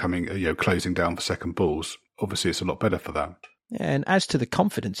and then coming, closing down for second balls, obviously it's a lot better for that. And as to the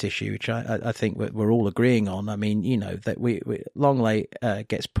confidence issue, which I think we're all agreeing on, that Longley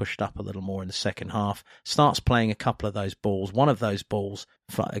gets pushed up a little more in the second half, starts playing a couple of those balls. One of those balls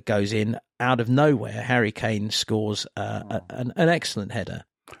goes in out of nowhere. Harry Kane scores an excellent header.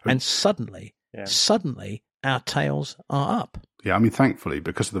 And suddenly our tails are up. Yeah, thankfully,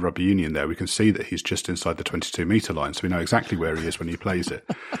 because of the rugby union there, we can see that he's just inside the 22-metre line, so we know exactly where he is when he plays it.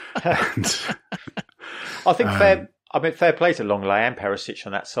 I think fair play to Longley and Perisic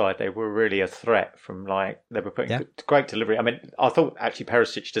on that side. They were really a threat from they were putting great delivery. I thought actually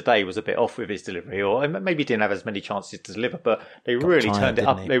Perisic today was a bit off with his delivery, or maybe didn't have as many chances to deliver, but they really turned it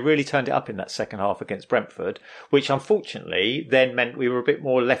up. They really turned it up in that second half against Brentford, which unfortunately then meant we were a bit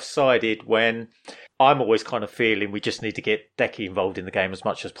more left-sided when I'm always kind of feeling we just need to get Decky involved in the game as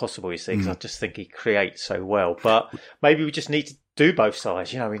much as possible, you see, because I just think he creates so well. But maybe we just need to do both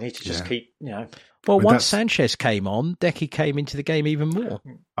sides. We need to just keep, Well, once Sanchez came on, Decky came into the game even more.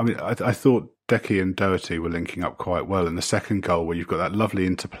 I thought Decky and Doherty were linking up quite well in the second goal, where you've got that lovely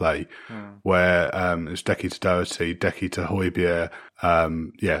interplay where it's Decky to Doherty, Decky to Højbjerg,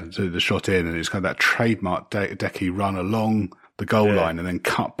 so the shot in, and it's kind of that trademark Decky run along the goal line and then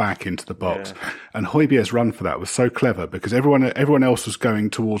cut back into the box. Yeah. And Højbjerg's run for that was so clever, because everyone else was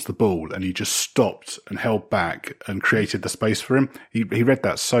going towards the ball and he just stopped and held back and created the space for him. He read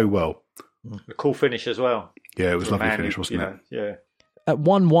that so well. A cool finish as well. Yeah, it was a lovely finish, wasn't it? Yeah. At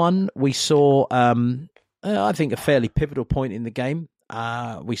 1-1, we saw, I think, a fairly pivotal point in the game.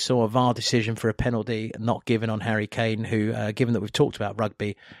 We saw a VAR decision for a penalty not given on Harry Kane, who, given that we've talked about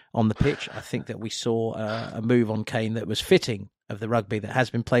rugby on the pitch, I think that we saw a move on Kane that was fitting of the rugby that has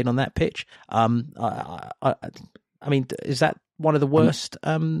been played on that pitch. Is that one of the worst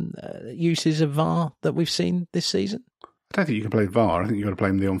uses of VAR that we've seen this season? I don't think you can blame VAR. I think you've got to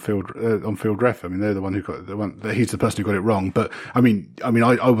blame the on-field ref. They're the one who got he's the person who got it wrong. But I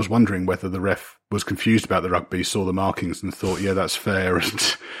was wondering whether the ref was confused about the rugby, saw the markings and thought, yeah, that's fair.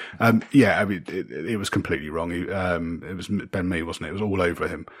 And it was completely wrong. It was Ben Mee, wasn't it? It was all over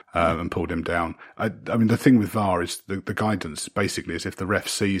him and pulled him down. The thing with VAR is the guidance basically is if the ref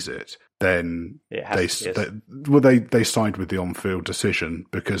sees it, then they side with the on-field decision,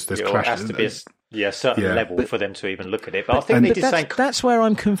 because there's clash. It has to be a certain level for them to even look at it. But I think that's where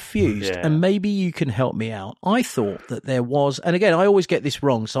I'm confused, and maybe you can help me out. I thought that there was, and again, I always get this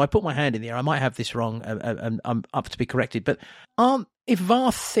wrong, so I put my hand in the air. I might have this wrong, and I'm up to be corrected. But if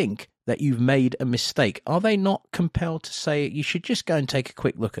VAR think that you've made a mistake, are they not compelled to say you should just go and take a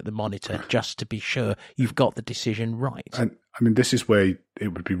quick look at the monitor just to be sure you've got the decision right? And this is where it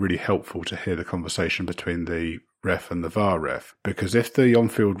would be really helpful to hear the conversation between the ref and the VAR ref, because if the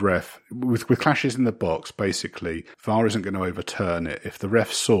on-field ref, with clashes in the box, basically, VAR isn't going to overturn it. If the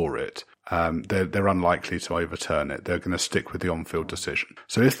ref saw it, they're unlikely to overturn it. They're going to stick with the on-field decision.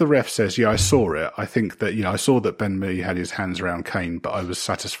 So if the ref says, yeah, I saw it, I think that, I saw that Ben Mee had his hands around Kane, but I was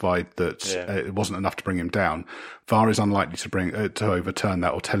satisfied that it wasn't enough to bring him down. VAR is unlikely to overturn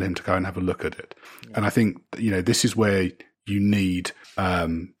that or tell him to go and have a look at it. Yeah. And I think, this is where you need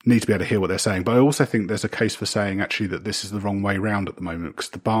to be able to hear what they're saying. But I also think there's a case for saying actually that this is the wrong way round at the moment,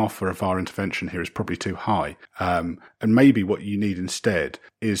 because the bar for a VAR intervention here is probably too high. And maybe what you need instead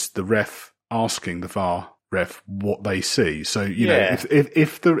is the ref asking the VAR ref what they see. So, you know,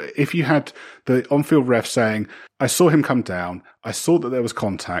 if you had the on-field ref saying, I saw him come down, I saw that there was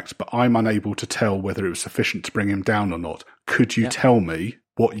contact, but I'm unable to tell whether it was sufficient to bring him down or not. Could you tell me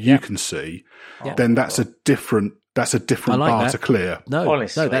what you can see? Then that's a different bar to clear. No,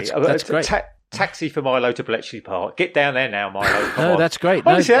 honestly, that's great. Taxi for Milo to Bletchley Park. Get down there now, Milo. No, that's great.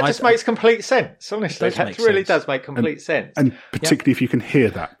 Honestly, that just makes complete sense. Honestly, that really does make complete sense. And particularly if you can hear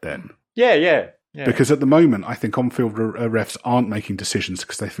that then. Yeah. Because at the moment, I think on-field refs aren't making decisions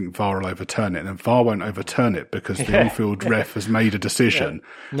because they think VAR will overturn it, and VAR won't overturn it because the on-field ref has made a decision,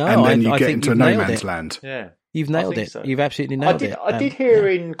 and then you get into a no man's land. Yeah. You've nailed it. So. You've absolutely nailed it. I did hear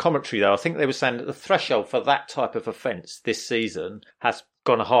in commentary, though, I think they were saying that the threshold for that type of offence this season has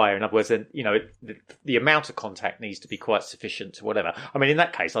gone higher. In other words, you know, the amount of contact needs to be quite sufficient to whatever. I mean, in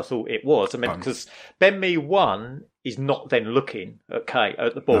that case, I thought it was. I mean, because Ben Mee one is not then looking at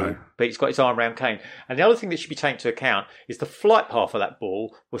the ball, but he's got his arm around Kane. And the other thing that should be taken into account is the flight path of that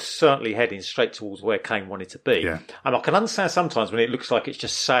ball was certainly heading straight towards where Kane wanted to be. Yeah. And I can understand sometimes when it looks like it's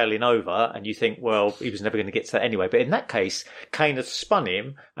just sailing over and you think, well, he was never going to get to that anyway. But in that case, Kane had spun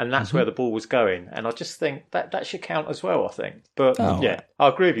him and that's where the ball was going. And I just think that should count as well, I think. But I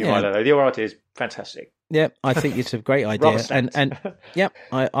agree with you, Milo. Your idea is fantastic. Yeah, I think it's a great idea, and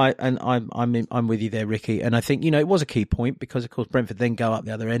I'm with you there, Ricky. And I think, you know, it was a key point because, of course, Brentford then go up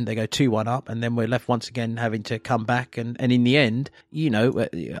the other end. They go 2-1 up, and then we're left once again having to come back. And in the end, you know,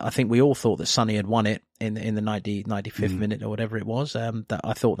 I think we all thought that Sonny had won it in the 95th minute or whatever it was. That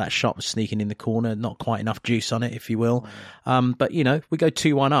I thought that shot was sneaking in the corner, not quite enough juice on it, if you will. But you know, we go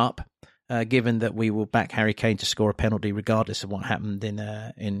 2-1 up. Given that we will back Harry Kane to score a penalty regardless of what happened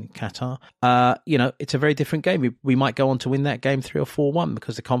in Qatar, you know, it's a very different game. We might go on to win that game 3 or 4-1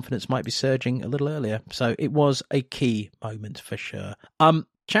 because the confidence might be surging a little earlier. So it was a key moment for sure.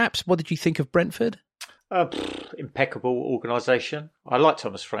 Chaps, what did you think of Brentford? Impeccable organisation. I like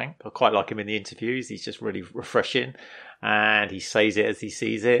Thomas Frank. I quite like him in the interviews. He's just really refreshing, and he says it as he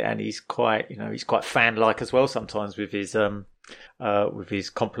sees it, and he's quite fan-like as well sometimes with his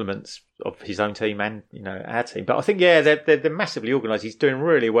compliments of his own team and, you know, our team. But I think, they're massively organised. He's doing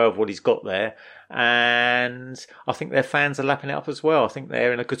really well with what he's got there, and I think their fans are lapping it up as well. I think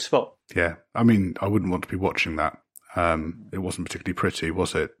they're in a good spot. Yeah, I mean, I wouldn't want to be watching that. It wasn't particularly pretty,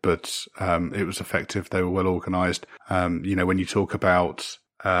 was it? But it was effective. They were well organised. You know, when you talk about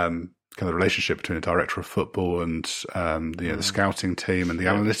kind of relationship between a director of football and the scouting team and the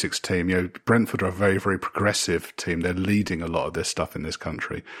analytics team, you know, Brentford are a very, very progressive team. They're leading a lot of this stuff in this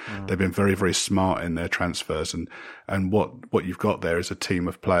country. They've been very, very smart in their transfers, and what you've got there is a team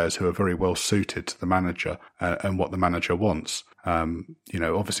of players who are very well suited to the manager and what the manager wants. You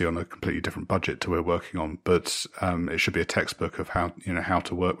know, obviously on a completely different budget to we're working on, but it should be a textbook of how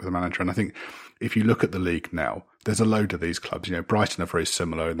to work with a manager. And I think if you look at the league now, there's a load of these clubs. You know, Brighton are very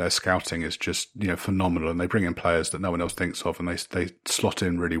similar, and their scouting is just, you know, phenomenal. And they bring in players that no one else thinks of, and they slot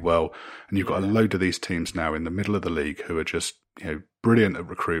in really well. And you've got a load of these teams now in the middle of the league who are just, you know, brilliant at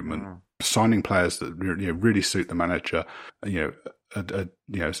recruitment, signing players that, you know, really suit the manager. You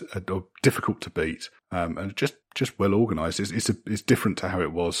know, are difficult to beat, and just well organised. It's different to how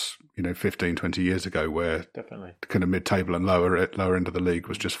it was, you know, 15, 20 years ago, where definitely kind of mid-table and lower end of the league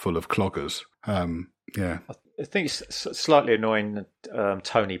was just full of cloggers. I think it's slightly annoying that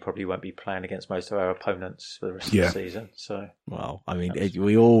Tony probably won't be playing against most of our opponents for the rest of the season. So, well, I mean,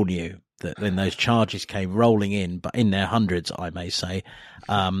 we all knew that when those charges came rolling in, but in their hundreds, I may say,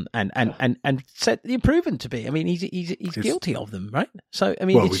 and said they're proven to be. I mean, he's guilty of them, right? So, I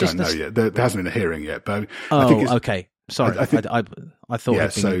mean, well, we don't know yet. There hasn't been a hearing yet, but I think okay. Sorry, I thought. Yeah,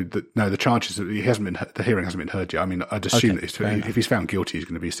 the charges. The hearing hasn't been heard yet. I mean, I'd assume that if he's found guilty, he's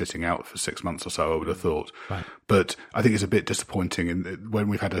going to be sitting out for 6 months or so. I would have thought. Right. But I think it's a bit disappointing when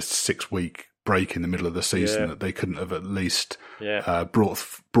we've had a 6-week break in the middle of the season that they couldn't have at least brought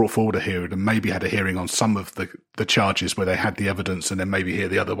forward a hearing and maybe had a hearing on some of the charges where they had the evidence and then maybe hear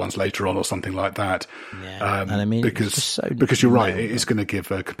the other ones later on or something like that. Yeah. And I mean, because you're right, it is going to give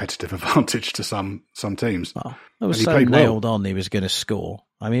a competitive advantage to some teams. Well, it was so nailed on he was going to score.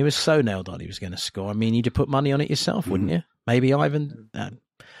 I mean, it was so nailed on he was going to score. I mean, you'd have put money on it yourself, wouldn't you? Maybe Ivan.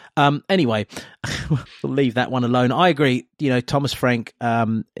 Anyway, we'll leave that one alone. I agree. You know, Thomas Frank,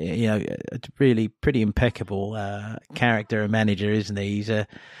 you know, really pretty impeccable character and manager, isn't he?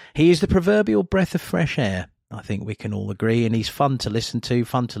 He is the proverbial breath of fresh air. I think we can all agree, and he's fun to listen to,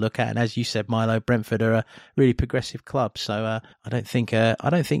 fun to look at. And as you said, Milo, Brentford are a really progressive club. So I don't think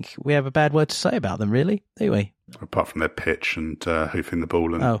we have a bad word to say about them, really, do we? Apart from their pitch and hoofing the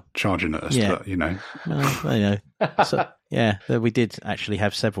ball and charging at us, you know. Well, you know. So, yeah, we did actually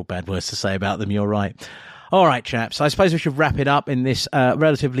have several bad words to say about them. You're right. All right, chaps. I suppose we should wrap it up in this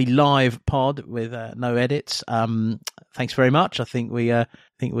relatively live pod with no edits. Thanks very much. I think we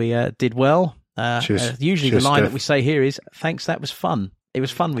did well. Usually the line Steph. that we say here is thanks. That was fun. It was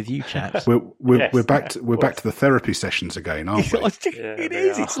fun with you, chaps. We're back to the therapy sessions again, aren't we? It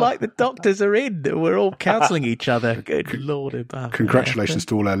is. It's like the doctors are in. We're all counselling each other. Good Lord above. Congratulations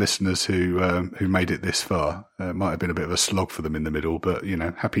to all our listeners who made it this far. It might have been a bit of a slog for them in the middle, but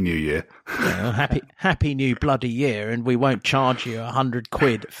Happy New Year. Happy new bloody year, and we won't charge you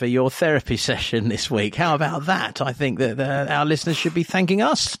 £100 for your therapy session this week. How about that? I think that our listeners should be thanking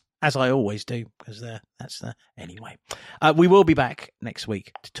us. As I always do, because anyway. We will be back next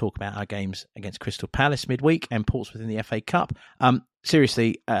week to talk about our games against Crystal Palace midweek and Portsmouth in the FA Cup.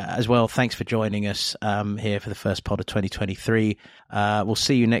 Seriously, as well, thanks for joining us here for the first pod of 2023. We'll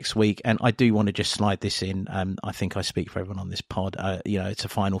see you next week. And I do want to just slide this in. I think I speak for everyone on this pod. It's a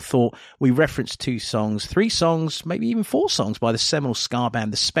final thought. We referenced 2 songs, 3 songs, maybe even 4 songs by the seminal ska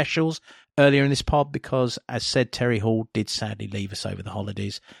band, The Specials, earlier in this pod, because, as said, Terry Hall did sadly leave us over the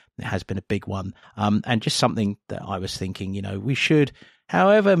holidays. It has been a big one. And just something that I was thinking, we should,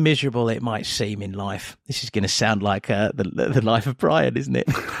 however miserable it might seem in life, this is going to sound like the life of Brian, isn't it?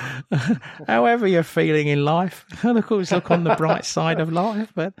 However you're feeling in life, and of course look on the bright side of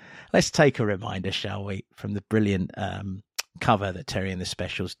life. But let's take a reminder, shall we, from the brilliant cover that Terry and the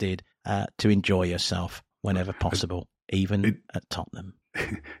Specials did, to enjoy yourself whenever possible, even at Tottenham.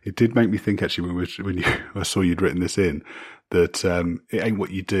 It did make me think, actually, when I saw you'd written this in, that it ain't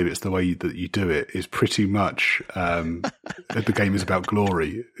what you do, it's the way that you do it is pretty much the game is about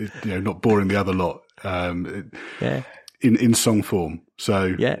glory, not boring the other lot in song form.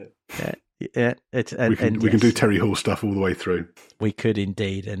 So we can do Terry Hall stuff all the way through. We could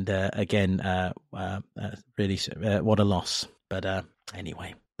indeed, and again, really, what a loss. But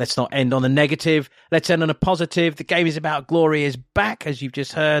anyway. Let's not end on a negative. Let's end on a positive. The Game is About Glory is back, as you've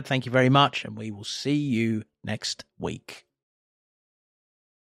just heard. Thank you very much, and we will see you next week.